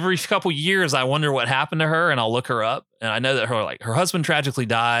 Every couple years I wonder what happened to her, and I'll look her up, and I know that her husband tragically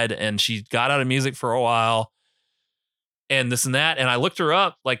died and she got out of music for a while and this and that, and I looked her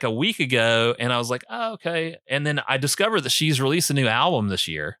up like a week ago and I was like, oh, okay. And then I discovered that she's released a new album this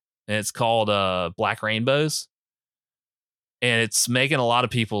year, and it's called Black Rainbows, and it's making a lot of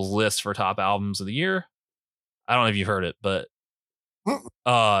people's lists for top albums of the year. I don't know if you've heard it, but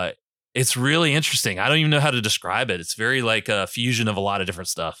it's really interesting. I don't even know how to describe it. It's very like a fusion of a lot of different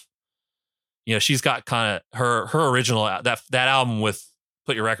stuff. She's got kind of her original, that album with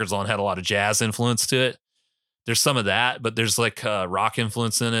Put Your Records On had a lot of jazz influence to it. There's some of that, but there's like rock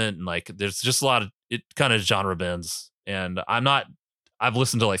influence in it. And like, there's just a lot of, it kind of genre bends. And I've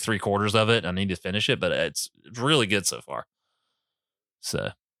listened to like 3/4 of it. And I need to finish it, but it's really good so far.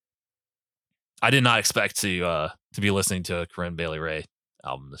 So I did not expect to be listening to a Corinne Bailey Rae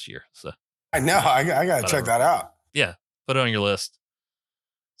album this year. So I know I gotta check that out. Yeah, put it on your list.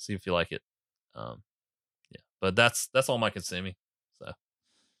 See if you like it. Yeah, but that's all my consuming. So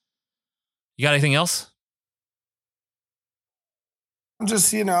you got anything else?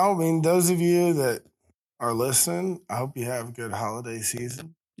 Just those of you that are listening, I hope you have a good holiday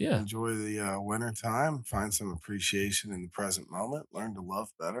season. Yeah, enjoy the winter time. Find some appreciation in the present moment. Learn to love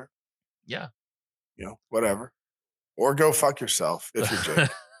better. Yeah, whatever. Or go fuck yourself if you're Jake.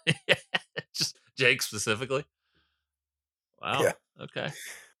 Yeah, just Jake specifically. Wow. Yeah. Okay.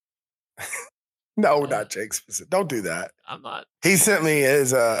 No, not Jake specific. Don't do that. I'm not. He sent me a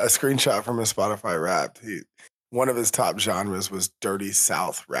screenshot from a Spotify Wrapped. one of his top genres was dirty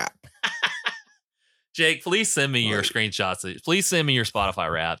South rap. Jake, please send me your screenshots. Please send me your Spotify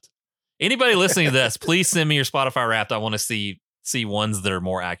Wrapped. Anybody listening to this, please send me your Spotify Wrapped. I want to see ones that are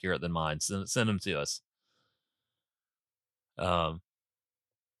more accurate than mine. Send them to us.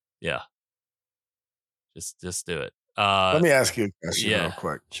 Yeah. Just do it. Let me ask you a question real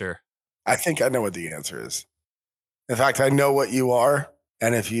quick. Sure. I think I know what the answer is. In fact, I know what you are.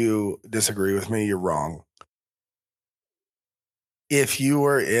 And if you disagree with me, you're wrong. If you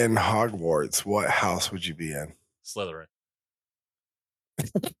were in Hogwarts, what house would you be in? Slytherin.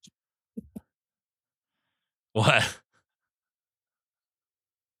 What?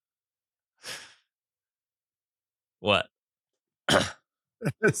 What?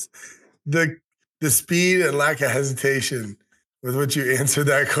 The speed and lack of hesitation with which you answered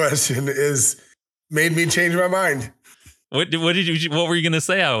that question is made me change my mind. What were you going to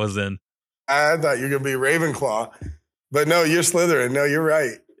say I was in? I thought you were going to be Ravenclaw, but no, you're Slytherin. No, you're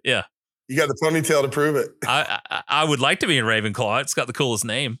right. Yeah. You got the ponytail to prove it. I would like to be in Ravenclaw. It's got the coolest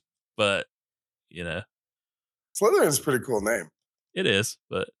name, but Slytherin's a pretty cool name. It is,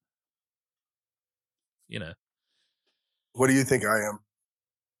 but What do you think I am?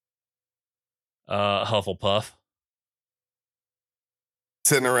 Hufflepuff.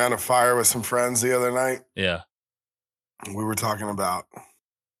 Sitting around a fire with some friends the other night. Yeah. We were talking about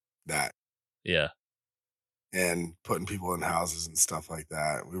that. Yeah. And putting people in houses and stuff like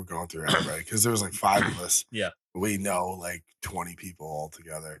that. We were going through everybody because there was like 5 of us. Yeah. We know like 20 people all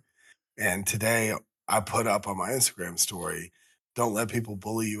together. And today I put up on my Instagram story, don't let people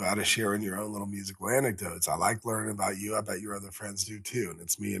bully you out of sharing your own little musical anecdotes. I like learning about you. I bet your other friends do too. And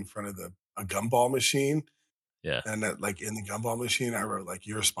it's me in front of a gumball machine. Yeah. And in the gumball machine, I wrote like,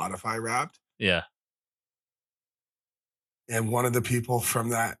 you're Spotify Wrapped. Yeah. And one of the people from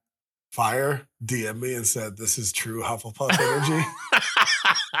that fire DM'd me and said, this is true Hufflepuff energy.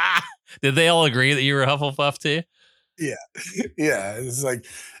 Did they all agree that you were Hufflepuff too? Yeah. Yeah. It's like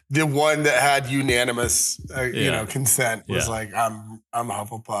the one that had unanimous, consent was like, I'm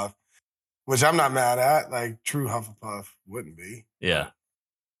Hufflepuff, which I'm not mad at. Like true Hufflepuff wouldn't be. Yeah.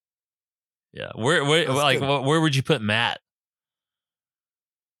 Yeah. Where would you put Matt?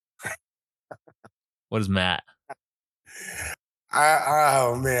 What is Matt?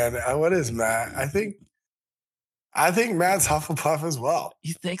 Oh man, what is Matt? I think Matt's Hufflepuff as well.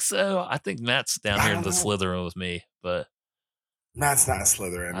 You think so? I think Matt's down here in the Slytherin with me, but Matt's not a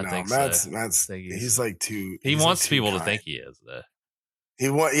Slytherin. I think Matt's so. he's like too. He wants people to think he is though. He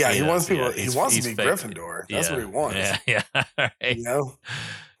wants people. Yeah, he wants to be fake. Gryffindor. That's what he wants. Yeah. Right.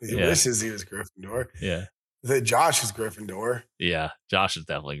 He wishes he was Gryffindor. Yeah. That Josh is Gryffindor. Yeah, Josh is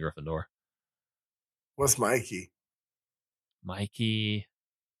definitely Gryffindor. What's Mikey? Mikey.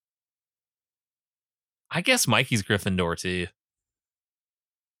 I guess Mikey's Gryffindor too.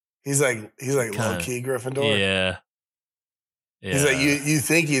 He's like low key Gryffindor. Yeah. He's like you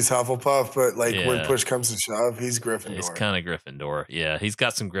think he's Hufflepuff, but like when push comes to shove, he's Gryffindor. He's kind of Gryffindor. Yeah, he's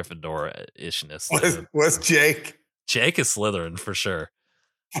got some Gryffindor-ishness. What's Jake? Jake is Slytherin for sure.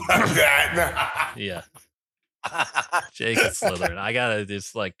 That. Yeah. Jake is Slytherin. I gotta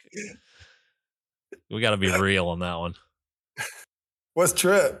just we gotta be real on that one. What's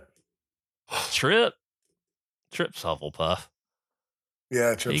Trip? Trip's Hufflepuff.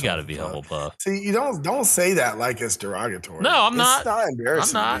 Yeah, Trip's you gotta be Hufflepuff. See, you don't say that like it's derogatory. No, I'm not. It's not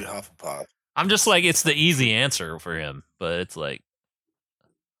embarrassing to be Hufflepuff. I'm just like, it's the easy answer for him, but it's like,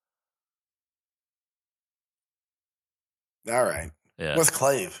 all right. Yeah. What's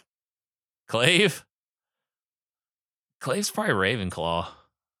Clave? Clave's probably Ravenclaw.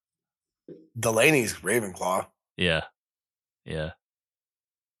 Delaney's Ravenclaw. Yeah. Yeah.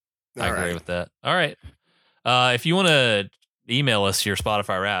 All I agree with that. All right. If you want to email us your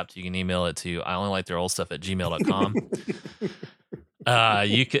Spotify Wrapped, you can email it to ionlytheirOldStuff@gmail.com. Have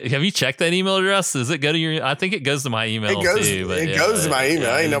you checked that email address? Does it go to your? I think it goes to my email too. But it goes to my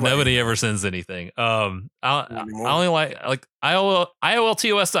email. Nobody ever sends anything. I only like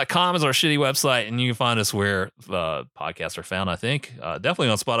IOLTOS.com is our shitty website, and you can find us where podcasts are found. I think definitely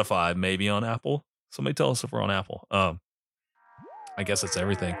on Spotify, maybe on Apple. Somebody tell us if we're on Apple. I guess that's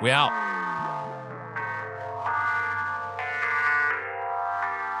everything. We out.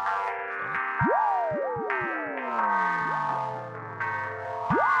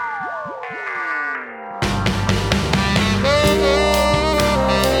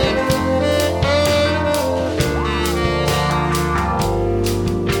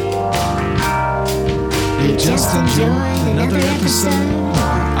 Just enjoy another episode.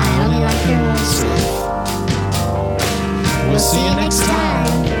 I only like your old stuff. We'll see you next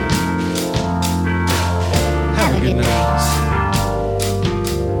time. Have Bye.